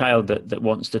 that child that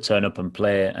wants to turn up and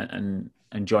play and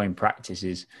join practice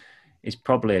is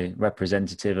probably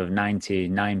representative of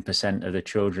 99% of the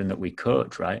children that we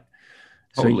coach, right?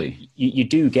 Totally. So you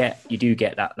do get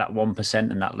that 1%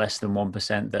 and that less than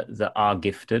 1% that are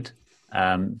gifted,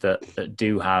 that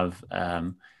do have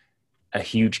a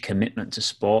huge commitment to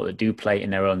sport, that do play it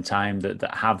in their own time, that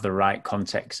have the right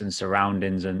context and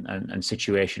surroundings and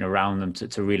situation around them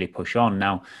to really push on.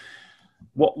 Now,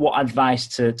 what advice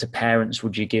to parents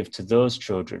would you give to those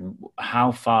children?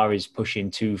 How far is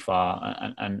pushing too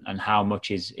far, and how much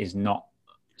is not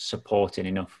supporting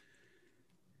enough?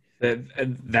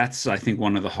 That's, I think,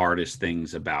 one of the hardest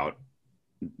things about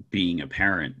being a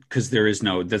parent, because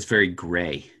that's very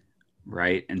gray,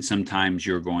 right? And sometimes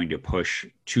you're going to push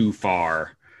too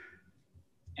far,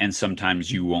 and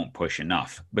sometimes you won't push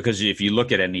enough. Because if you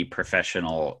look at any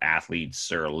professional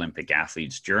athletes or Olympic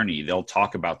athletes' journey, they'll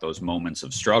talk about those moments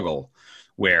of struggle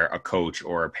where a coach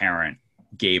or a parent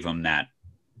gave them that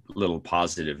little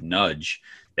positive nudge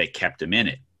that kept them in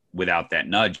it. Without that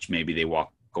nudge, maybe they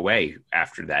walk away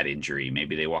after that injury.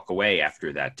 Maybe they walk away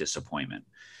after that disappointment.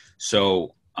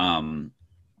 So,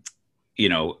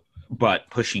 but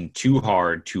pushing too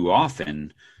hard too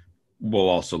often will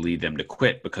also lead them to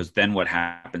quit, because then what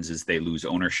happens is they lose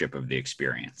ownership of the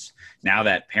experience. Now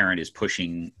that parent is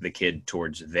pushing the kid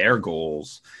towards their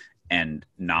goals and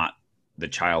not the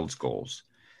child's goals.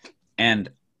 And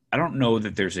I don't know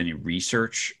that there's any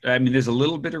research. I mean, there's a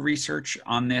little bit of research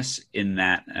on this in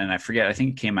that, and I forget, I think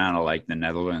it came out of like the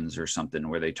Netherlands or something,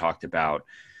 where they talked about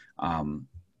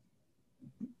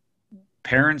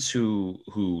parents who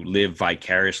live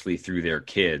vicariously through their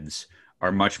kids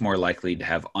are much more likely to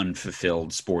have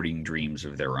unfulfilled sporting dreams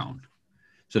of their own.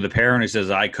 So the parent who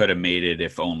says, I could have made it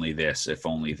if only this, if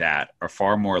only that, are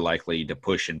far more likely to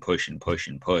push and push and push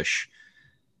and push,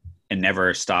 and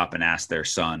never stop and ask their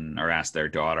son or ask their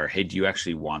daughter, hey, do you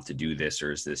actually want to do this,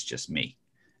 or is this just me?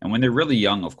 And when they're really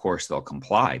young, of course, they'll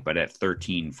comply. But at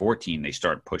 13, 14, they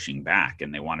start pushing back,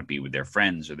 and they want to be with their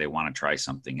friends, or they want to try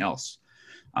something else.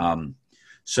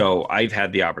 So I've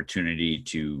had the opportunity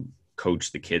to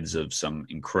coach the kids of some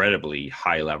incredibly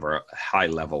high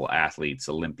level athletes,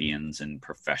 Olympians and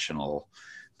professional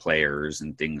players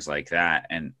and things like that.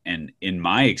 And in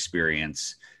my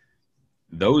experience,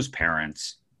 those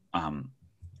parents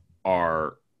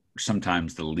are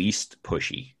sometimes the least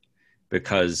pushy,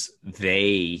 because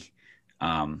they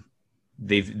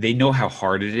know how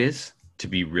hard it is to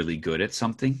be really good at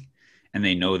something, and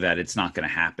they know that it's not going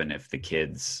to happen if the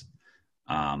kids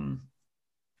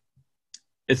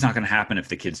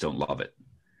don't love it,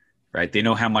 right? They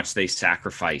know how much they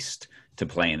sacrificed to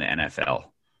play in the NFL,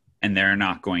 and they're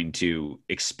not going to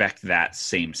expect that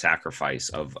same sacrifice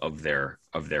of their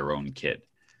own kid.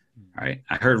 Right.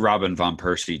 I heard Robin Van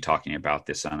Persie talking about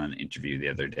this on an interview the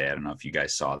other day. I don't know if you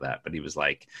guys saw that, but he was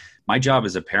like, my job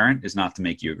as a parent is not to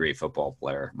make you a great football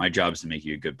player. My job is to make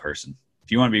you a good person.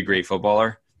 If you want to be a great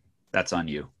footballer, that's on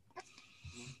you.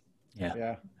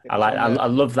 Yeah. I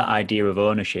love that idea of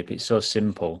ownership. It's so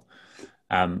simple,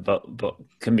 but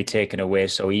can be taken away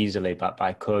so easily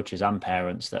by coaches and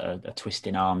parents that are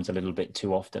twisting arms a little bit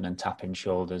too often and tapping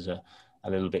shoulders a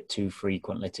little bit too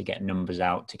frequently to get numbers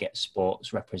out, to get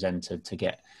sports represented, to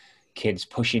get kids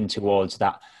pushing towards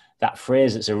that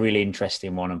phrase that's a really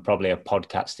interesting one, and probably a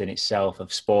podcast in itself,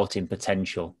 of sporting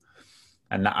potential.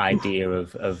 And that idea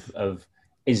of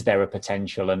is there a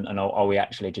potential, and are we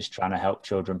actually just trying to help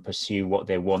children pursue what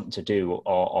they want to do,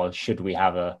 or should we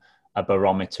have a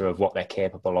barometer of what they're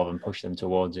capable of and push them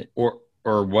towards it?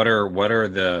 Or what are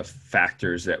the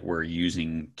factors that we're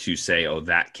using to say, oh,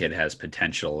 that kid has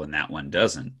potential and that one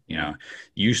doesn't? You know,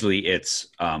 usually it's,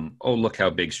 oh, look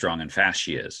how big, strong, and fast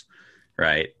she is,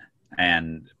 right?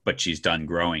 But she's done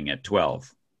growing at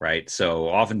 12, right? So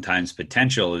oftentimes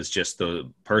potential is just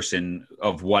the person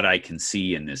of what I can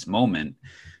see in this moment.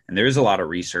 And there is a lot of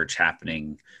research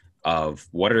happening of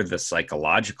what are the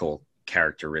psychological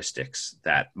characteristics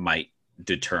that might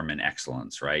determine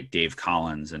excellence, right? Dave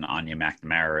Collins and Anya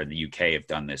McNamara in the UK have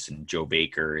done this, and Joe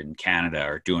Baker in Canada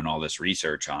are doing all this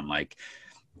research on, like,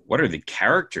 what are the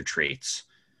character traits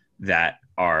that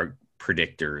are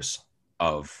predictors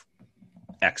of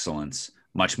excellence,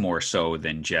 much more so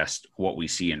than just what we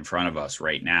see in front of us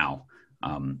right now,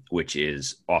 which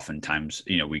is oftentimes,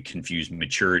 we confuse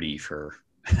maturity for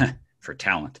for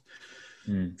talent,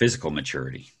 physical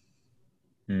maturity.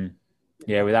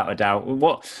 Yeah, without a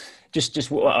doubt. Just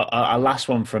a last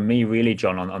one from me, really,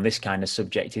 John, on this kind of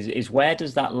subject is where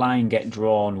does that line get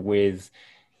drawn with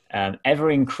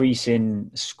ever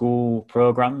increasing school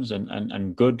programs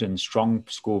and good and strong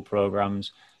school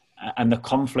programs, and the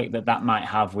conflict that might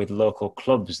have with local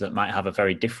clubs that might have a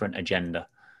very different agenda?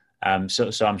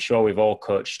 So I'm sure we've all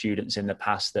coached students in the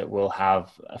past that will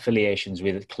have affiliations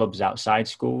with clubs outside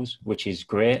schools, which is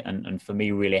great, and for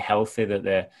me really healthy that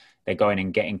they're going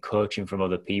and getting coaching from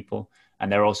other people.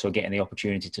 And they're also getting the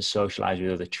opportunity to socialize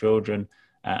with other children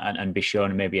and be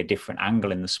shown maybe a different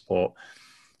angle in the sport.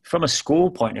 From a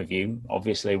school point of view,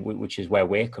 obviously, which is where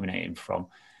we're coming at it from,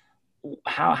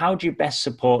 how do you best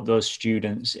support those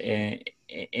students and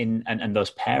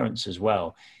those parents as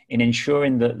well in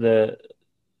ensuring that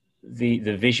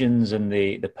the visions and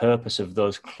the purpose of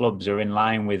those clubs are in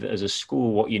line with, as a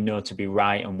school, what you know to be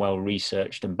right and well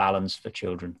researched and balanced for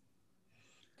children?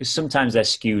 Because sometimes they're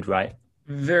skewed, right?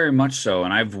 Very much so.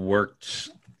 And I've worked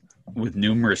with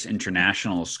numerous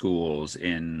international schools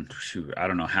in, I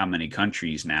don't know how many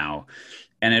countries now.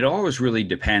 And it always really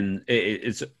depends.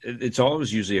 It's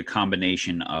always usually a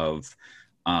combination of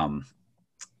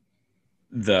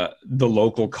the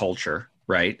local culture,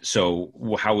 right?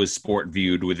 So how is sport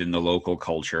viewed within the local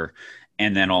culture?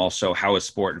 And then also how is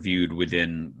sport viewed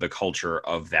within the culture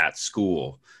of that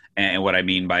school? And what I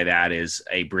mean by that is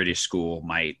a British school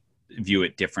might view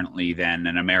it differently than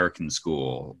an American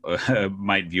school,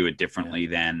 might view it differently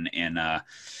than in,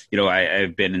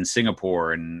 I've been in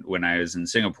Singapore. And when I was in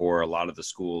Singapore, a lot of the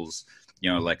schools,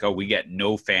 like, oh, we get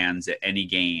no fans at any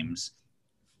games.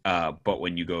 But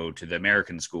when you go to the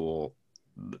American school,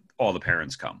 all the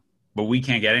parents come, but we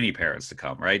can't get any parents to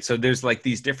come. Right. So there's like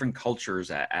these different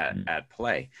cultures at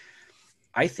play.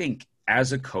 I think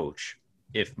as a coach,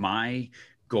 if my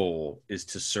goal is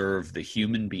to serve the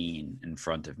human being in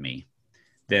front of me,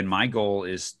 then my goal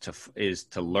is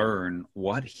to learn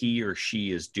what he or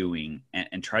she is doing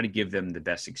and try to give them the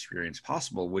best experience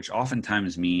possible, which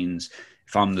oftentimes means,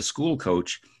 if I'm the school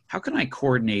coach, how can I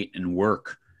coordinate and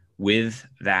work with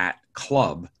that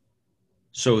club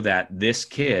so that this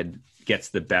kid gets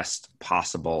the best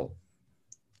possible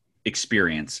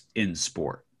experience in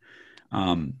sport?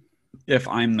 If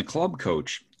I'm the club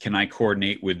coach, can I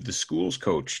coordinate with the school's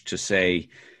coach to say,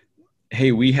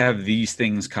 hey, we have these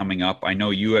things coming up. I know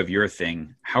you have your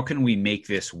thing. How can we make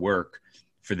this work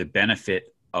for the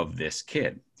benefit of this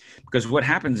kid? Because what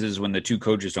happens is when the two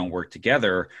coaches don't work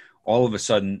together, all of a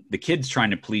sudden the kid's trying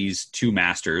to please two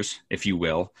masters, if you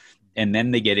will, and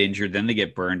then they get injured, then they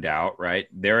get burned out, right?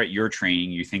 They're at your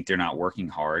training. You think they're not working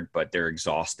hard, but they're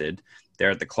exhausted.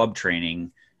 They're at the club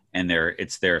training, and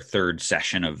it's their third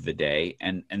session of the day.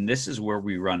 And this is where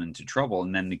we run into trouble.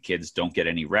 And then the kids don't get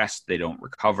any rest. They don't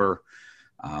recover.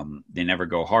 They never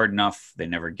go hard enough. They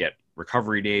never get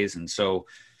recovery days. And so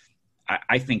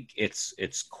I think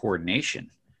it's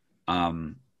coordination.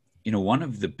 One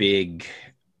of the big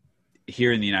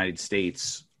here in the United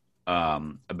States,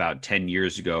 about 10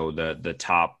 years ago, the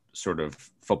top sort of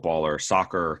football or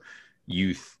soccer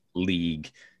youth league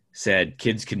said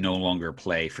kids can no longer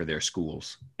play for their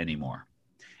schools anymore.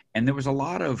 And there was a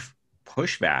lot of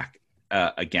pushback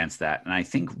against that. And I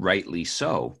think rightly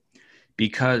so,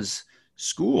 because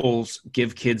schools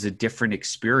give kids a different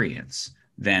experience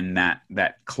than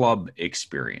that club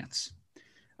experience.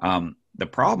 The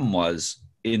problem was,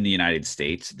 in the United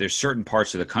States, there's certain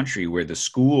parts of the country where the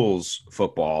schools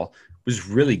football was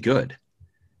really good,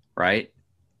 right?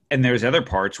 And there's other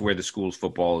parts where the schools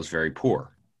football is very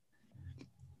poor.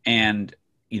 And,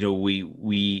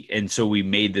 so we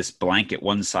made this blanket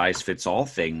one size fits all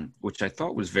thing, which I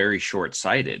thought was very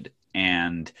short-sighted.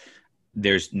 And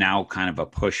there's now kind of a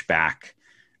pushback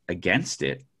against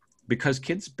it because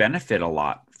kids benefit a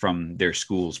lot from their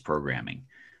school's programming.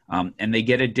 And they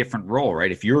get a different role,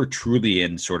 right? If you're truly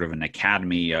in sort of an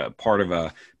academy, part of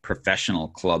a professional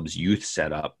club's youth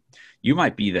setup, you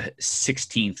might be the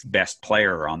 16th best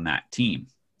player on that team.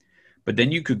 But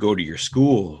then you could go to your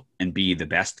school and be the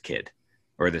best kid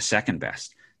or the second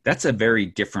best. That's a very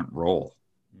different role.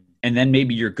 And then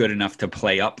maybe you're good enough to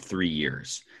play up 3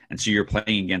 years. And so you're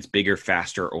playing against bigger,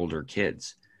 faster, older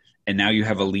kids. And now you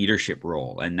have a leadership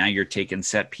role. And now you're taking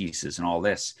set pieces and all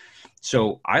this.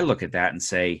 So I look at that and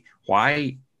say,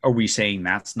 why are we saying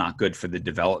that's not good for the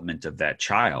development of that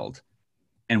child?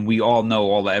 And we all know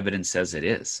all the evidence says it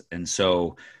is. And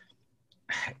so,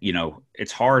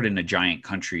 it's hard in a giant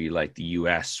country like the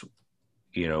US,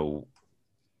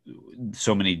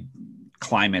 so many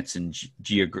climates and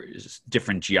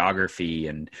different geography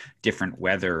and different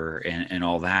weather and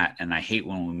all that. And I hate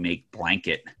when we make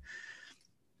blanket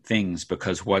things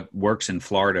because what works in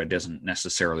Florida doesn't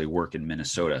necessarily work in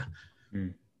Minnesota.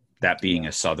 That being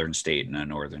a southern state and a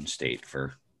northern state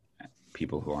for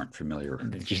people who aren't familiar.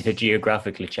 The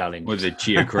geographically challenged. Was it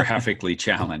geographically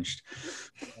challenged?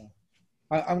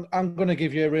 I'm going to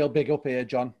give you a real big up here,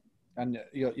 John, and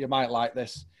you might like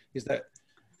this, is that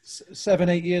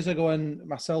 7-8 years ago when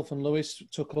myself and Lewis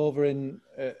took over in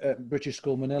British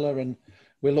School Manila, and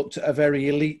we looked at a very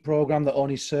elite program that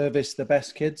only serviced the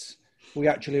best kids. We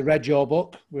actually read your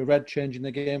book. We read Changing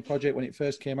the Game Project when it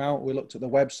first came out. We looked at the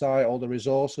website, all the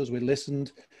resources. We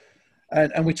listened,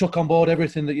 and we took on board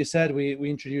everything that you said. We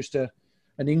introduced an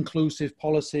inclusive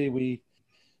policy.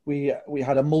 We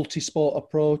had a multi-sport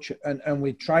approach, and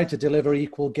we tried to deliver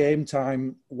equal game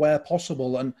time where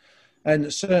possible.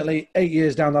 And certainly 8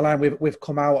 years down the line, we've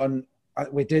come out and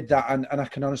we did that, and I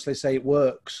can honestly say it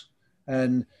works.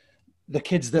 And the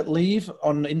kids that leave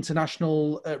on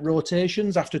international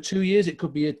rotations after 2 years, it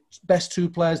could be a best two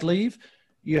players leave.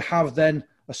 You have then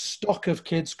a stock of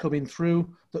kids coming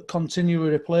through that continue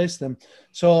to replace them.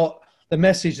 So the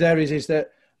message there is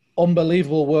that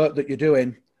unbelievable work that you're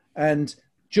doing. And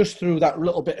just through that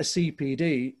little bit of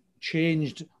CPD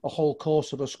changed a whole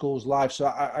course of a school's life. So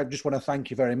I just want to thank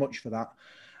you very much for that.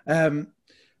 Can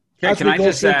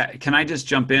I just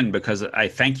jump in, because I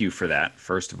thank you for that,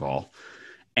 first of all.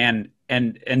 And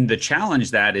the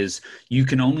challenge that is, you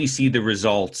can only see the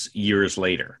results years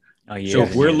later. So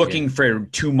if we're looking for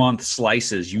 2 month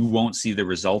slices, you won't see the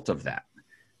result of that.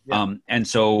 Yeah. And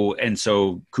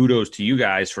so kudos to you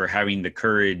guys for having the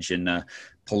courage and the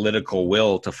political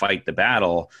will to fight the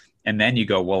battle. And then you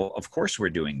go, well, of course we're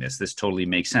doing this. This totally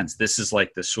makes sense. This is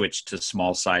like the switch to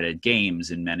small-sided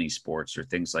games in many sports or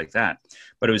things like that.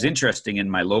 But it was interesting, in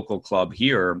my local club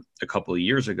here a couple of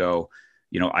years ago,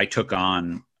 I took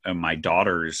on my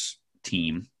daughter's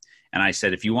team, and I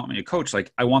said, if you want me to coach,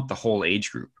 I want the whole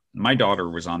age group. My daughter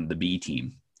was on the B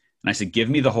team. And I said, give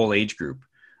me the whole age group.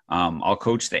 I'll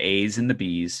coach the A's and the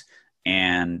B's,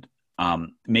 and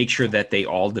make sure that they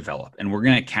all develop. And we're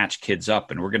going to catch kids up,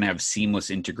 and we're going to have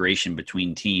seamless integration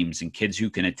between teams and kids who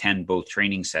can attend both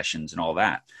training sessions and all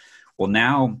that. Well,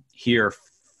 now here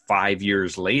 5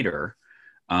 years later,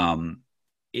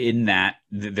 in that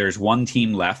there's one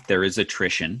team left, there is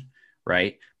attrition,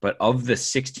 right? But of the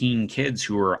 16 kids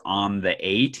who were on the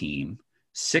A team,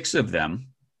 6 of them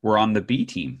were on the B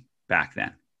team back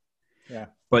then. Yeah.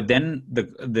 But then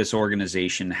this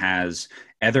organization has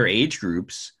other age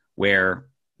groups where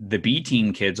the B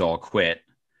team kids all quit,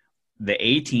 the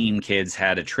A team kids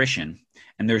had attrition,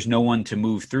 and there's no one to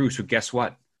move through. So guess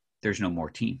what? There's no more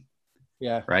team.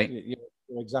 Yeah. Right?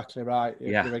 You're exactly right.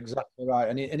 Yeah. You're exactly right.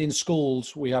 And in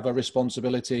schools, we have a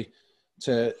responsibility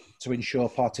to ensure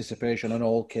participation on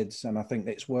all kids, and I think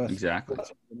it's worth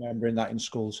remembering that in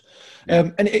schools. Yeah.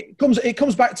 And it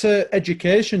comes back to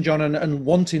education, John, and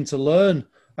wanting to learn,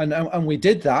 and we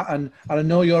did that. And I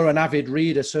know you're an avid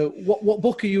reader. So what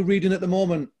book are you reading at the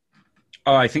moment?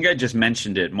 Oh, I think I just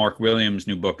mentioned it. Mark Williams'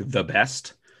 new book, The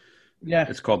Best. Yeah.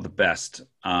 It's called The Best.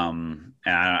 And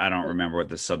I don't remember what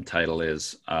the subtitle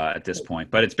is at this point,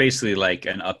 but it's basically like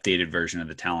an updated version of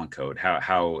the Talent Code,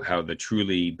 how the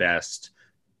truly best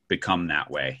become that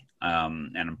way.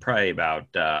 And I'm probably about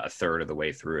a third of the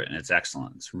way through it, and it's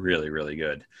excellent. It's really, really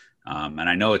good. And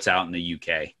I know it's out in the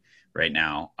UK right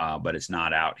now, but it's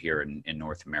not out here in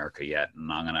North America yet.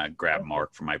 And I'm going to grab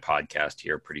Mark for my podcast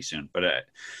here pretty soon. But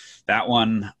that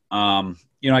one, I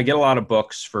get a lot of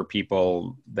books for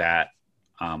people that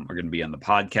are going to be on the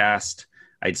podcast.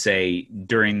 I'd say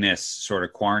during this sort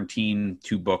of quarantine,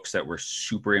 2 books that were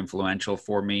super influential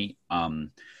for me.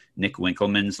 Nick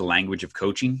Winkelman's The Language of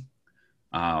Coaching.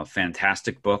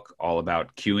 Fantastic book, all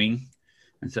about cueing.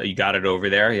 And so you got it over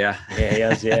there. Yeah. Yeah, he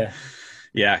has. Yeah.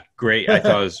 Yeah. Great. I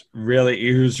thought it was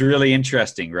really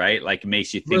interesting, right? Like it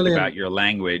makes you think about your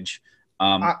language.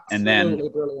 And then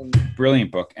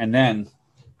brilliant book. And then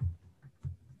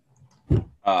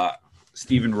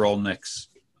Stephen Rolnick's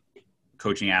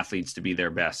Coaching Athletes to Be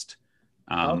Their Best.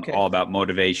 All about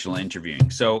motivational interviewing.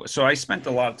 So I spent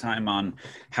a lot of time on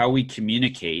how we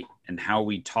communicate and how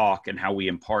we talk and how we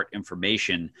impart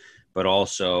information, but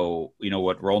also,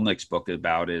 what Rolnick's book is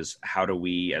about is how do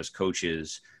we as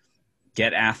coaches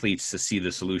get athletes to see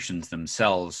the solutions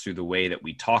themselves through the way that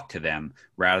we talk to them,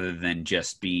 rather than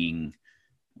just being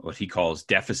what he calls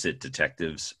deficit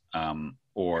detectives,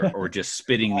 or just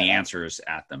spitting the answers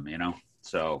at them,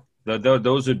 So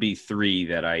those would be 3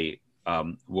 that I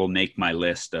will make my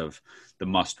list of the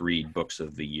must-read books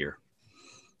of the year.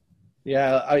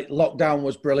 Yeah, lockdown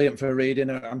was brilliant for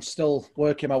reading. I'm still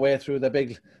working my way through the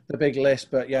big list,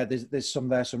 but yeah, there's some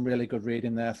really good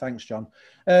reading there. Thanks, John.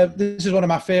 This is one of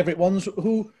my favourite ones.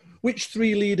 Which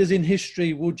 3 leaders in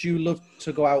history would you love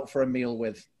to go out for a meal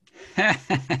with?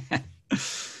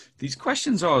 These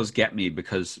questions always get me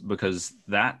because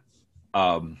that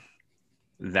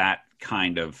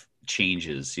kind of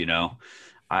changes.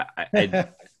 I'd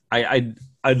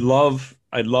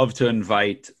love to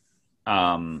invite.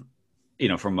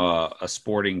 From a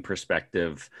sporting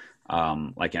perspective,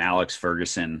 like an Alex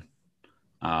Ferguson,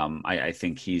 I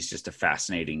think he's just a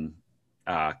fascinating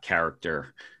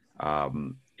character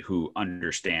who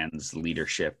understands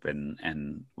leadership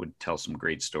and would tell some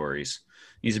great stories.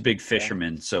 He's a big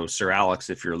fisherman. So Sir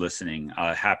Alex, if you're listening,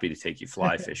 happy to take you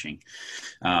fly fishing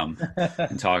and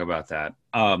talk about that.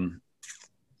 Man,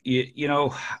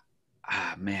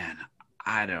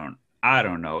 I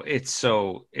don't know. It's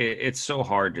so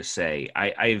hard to say.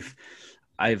 I've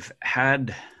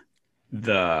had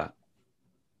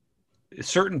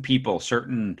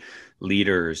certain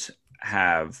leaders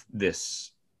have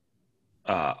this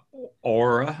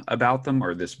aura about them,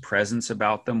 or this presence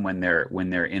about them when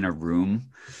they're in a room,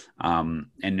 and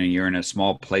you're in a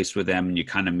small place with them and you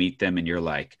kind of meet them and you're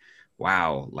like,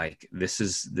 wow, like this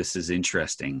is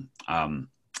interesting.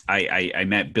 I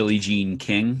met Billie Jean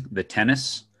King, the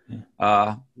tennis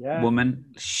woman.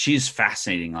 She's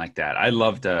fascinating like that. I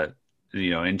love to,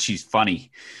 and she's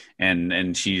funny,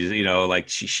 and she's,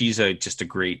 she's just a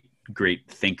great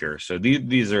thinker. So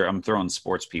these are, I'm throwing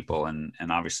sports people, and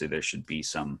obviously there should be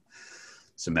some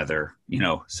other,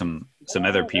 some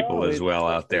other people as well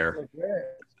out there.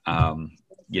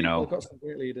 Got some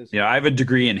great leaders. I have a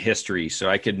degree in history, so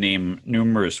I could name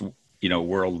numerous,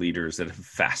 world leaders that have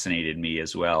fascinated me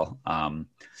as well.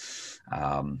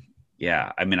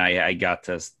 Yeah, I mean, I got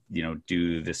to,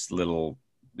 do this little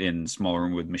in small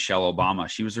room with Michelle Obama.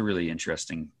 She was a really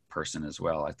interesting person as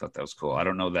well. I thought that was cool. I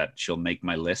don't know that she'll make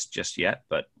my list just yet,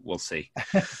 but we'll see.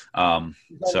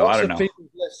 So I don't know.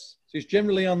 She's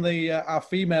generally on our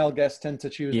female guests tend to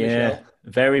choose Michelle.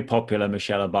 Very popular,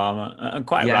 Michelle Obama, and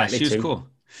quite rightly too. She was cool.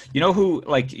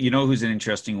 Who's an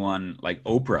interesting one? Like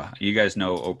Oprah. You guys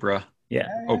know Oprah? Yeah.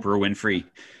 Oprah Winfrey.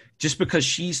 Just because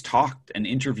she's talked and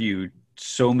interviewed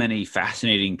so many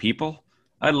fascinating people,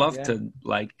 I'd love to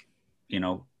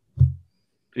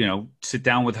sit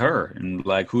down with her and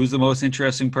who's the most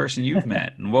interesting person you've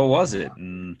met and what was it?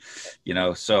 And,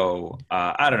 so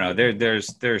I don't know.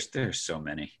 There's so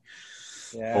many.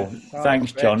 Yeah. Well,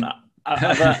 thanks, John.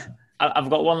 I've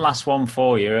got one last one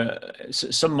for you.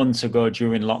 Some months ago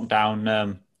during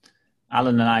lockdown,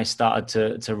 Alan and I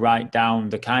started to write down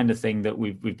the kind of thing that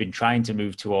we've been trying to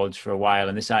move towards for a while.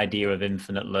 And this idea of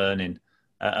infinite learning,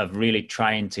 of really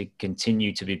trying to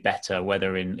continue to be better,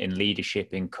 whether in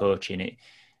leadership, in coaching,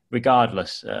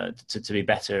 regardless, to be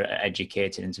better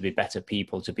educated and to be better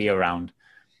people to be around.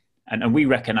 And we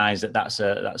recognize that that's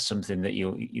something that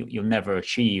you'll never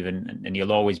achieve, and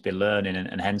you'll always be learning,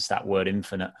 and hence that word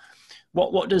infinite.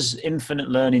 What does infinite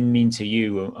learning mean to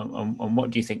you, and what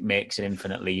do you think makes an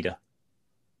infinite leader?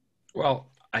 Well,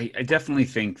 I definitely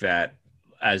think that,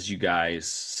 as you guys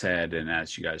said, and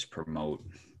as you guys promote,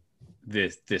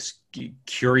 this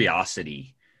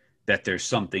curiosity that there's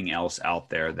something else out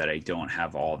there that I don't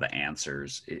have all the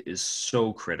answers is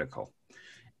so critical.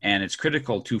 And it's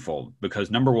critical twofold,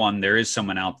 because number one, there is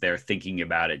someone out there thinking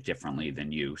about it differently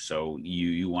than you. So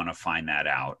you want to find that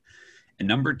out. And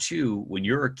number two, when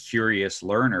you're a curious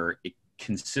learner, it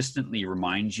consistently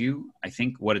reminds you, I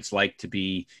think, what it's like to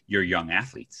be your young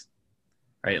athletes,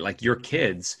 right? Like your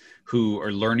kids who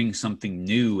are learning something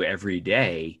new every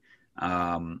day.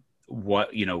 It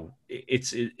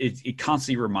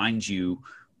constantly reminds you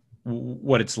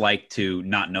what it's like to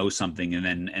not know something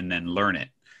and then learn it.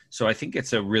 So I think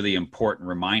it's a really important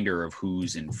reminder of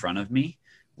who's in front of me,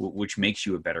 which makes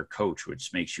you a better coach,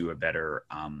 which makes you a better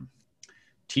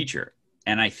teacher.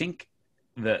 And I think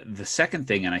the second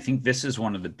thing, and I think this is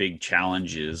one of the big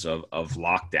challenges of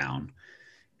lockdown,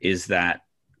 is that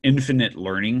infinite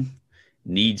learning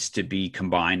needs to be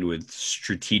combined with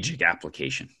strategic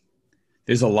application.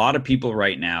 There's a lot of people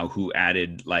right now who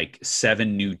added like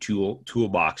 7 new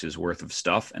toolboxes worth of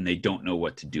stuff, and they don't know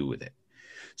what to do with it.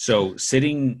 So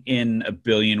sitting in a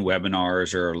billion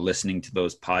webinars or listening to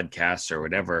those podcasts or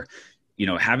whatever,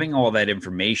 having all that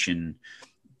information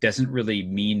doesn't really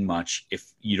mean much if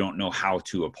you don't know how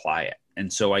to apply it.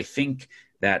 And so I think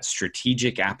that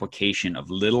strategic application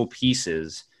of little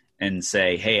pieces, and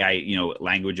say, hey,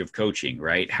 language of coaching,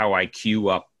 right? How I cue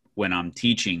up when I'm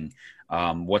teaching,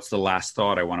 what's the last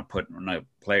thought I want to put in a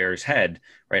player's head,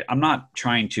 right? I'm not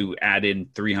trying to add in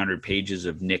 300 pages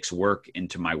of Nick's work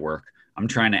into my work. I'm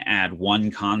trying to add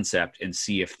one concept and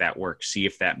see if that works, see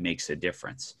if that makes a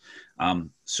difference.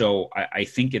 So I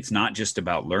think it's not just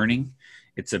about learning.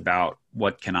 It's about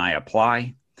what can I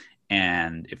apply?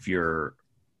 And if you're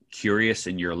curious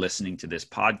and you're listening to this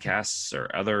podcast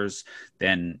or others,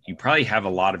 then you probably have a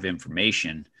lot of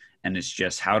information. And it's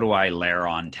just, how do I layer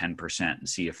on 10% and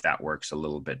see if that works a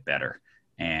little bit better?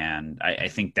 And I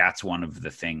think that's one of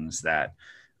the things that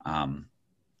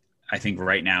I think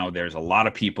right now there's a lot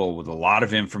of people with a lot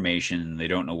of information and they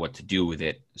don't know what to do with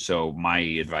it. So my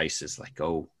advice is like,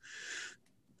 go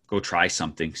try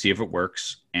something, see if it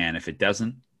works. And if it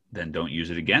doesn't, then don't use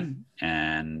it again.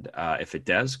 And if it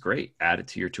does, great, add it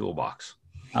to your toolbox.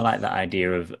 I like that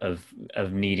idea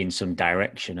of needing some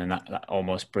direction, and that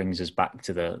almost brings us back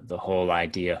to the whole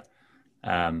idea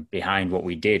behind what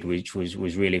we did, which was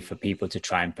really for people to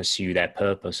try and pursue their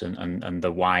purpose and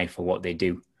the why for what they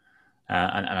do.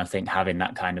 And I think having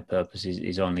that kind of purpose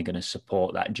is only going to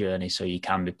support that journey, so you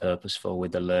can be purposeful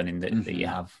with the learning that you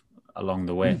have along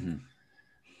the way. Mm-hmm.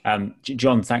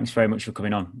 John, thanks very much for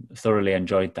coming on. Thoroughly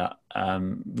enjoyed that.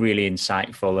 Really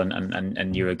insightful,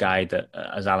 and you're a guy that,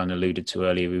 as Alan alluded to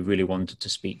earlier, we really wanted to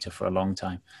speak to for a long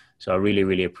time. So I really,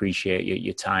 really appreciate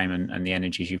your time and the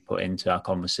energies you've put into our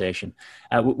conversation.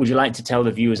 Would you like to tell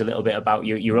the viewers a little bit about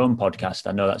your own podcast?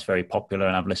 I know that's very popular,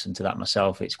 and I've listened to that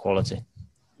myself. It's quality.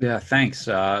 Yeah, thanks.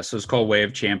 So it's called Way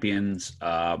of Champions.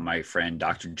 My friend,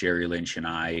 Dr. Jerry Lynch, and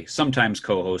I sometimes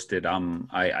co-host it.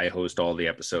 I host all the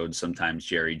episodes. Sometimes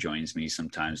Jerry joins me,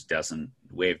 sometimes doesn't.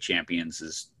 Way of Champions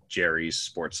is Jerry's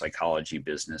sports psychology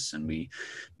business. And we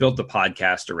built the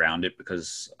podcast around it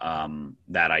because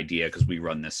that idea, because we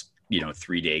run this,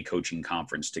 3-day coaching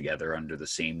conference together under the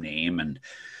same name. And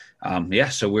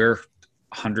so we're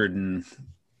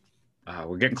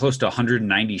we're getting close to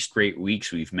 190 straight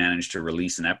weeks. We've managed to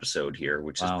release an episode here,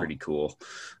 which is pretty cool.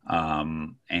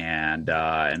 And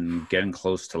getting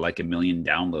close to like 1 million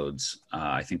downloads.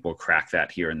 I think we'll crack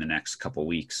that here in the next couple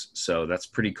weeks. So that's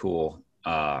pretty cool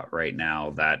right now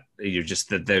that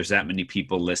that there's that many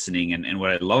people listening. And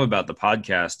what I love about the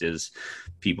podcast is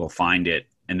people find it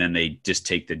and then they just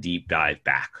take the deep dive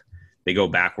back. They go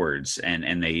backwards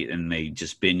and they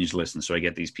just binge listen. So I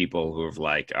get these people who are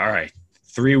like, all right,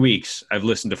 3 weeks, I've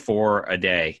listened to 4 a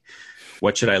day.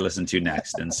 What should I listen to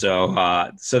next? And so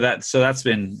that's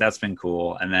been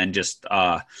cool. And then just,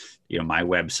 my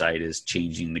website is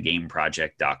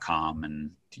changingthegameproject.com.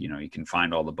 And, you can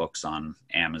find all the books on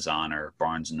Amazon or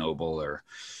Barnes & Noble, or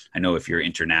I know if you're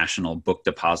International Book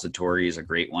Depository is a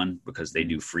great one because they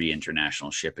do free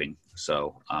international shipping.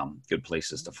 So good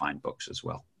places to find books as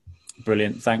well.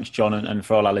 Brilliant. Thanks, John. And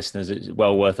for all our listeners, it's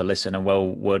well worth a listen and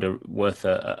worth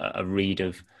a read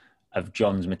of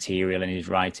John's material and his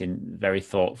writing. Very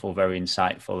thoughtful, very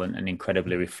insightful, and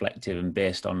incredibly reflective and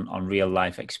based on real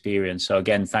life experience. So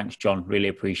again, thanks, John. Really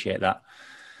appreciate that.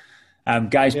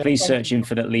 Guys, please search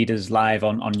Infinite Leaders live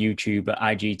on YouTube at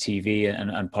IGTV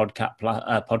and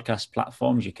podcast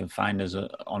platforms. You can find us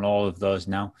on all of those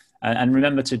now. And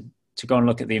remember to to go and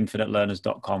look at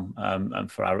theinfinitelearners.com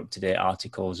and for our up-to-date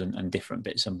articles and different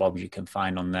bits and bobs you can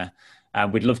find on there.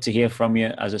 We'd love to hear from you.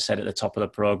 As I said at the top of the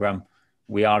program,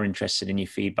 we are interested in your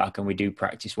feedback and we do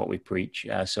practice what we preach.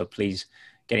 So please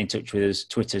get in touch with us.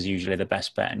 Twitter's usually the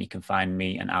best bet, and you can find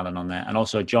me and Alan on there. And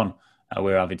also John,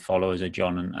 we're avid followers of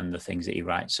John and the things that he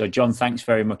writes. So John, thanks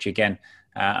very much again.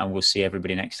 And we'll see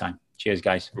everybody next time. Cheers,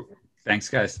 guys. Thanks,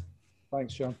 guys.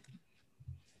 Thanks, John.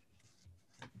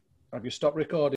 Have you stopped recording?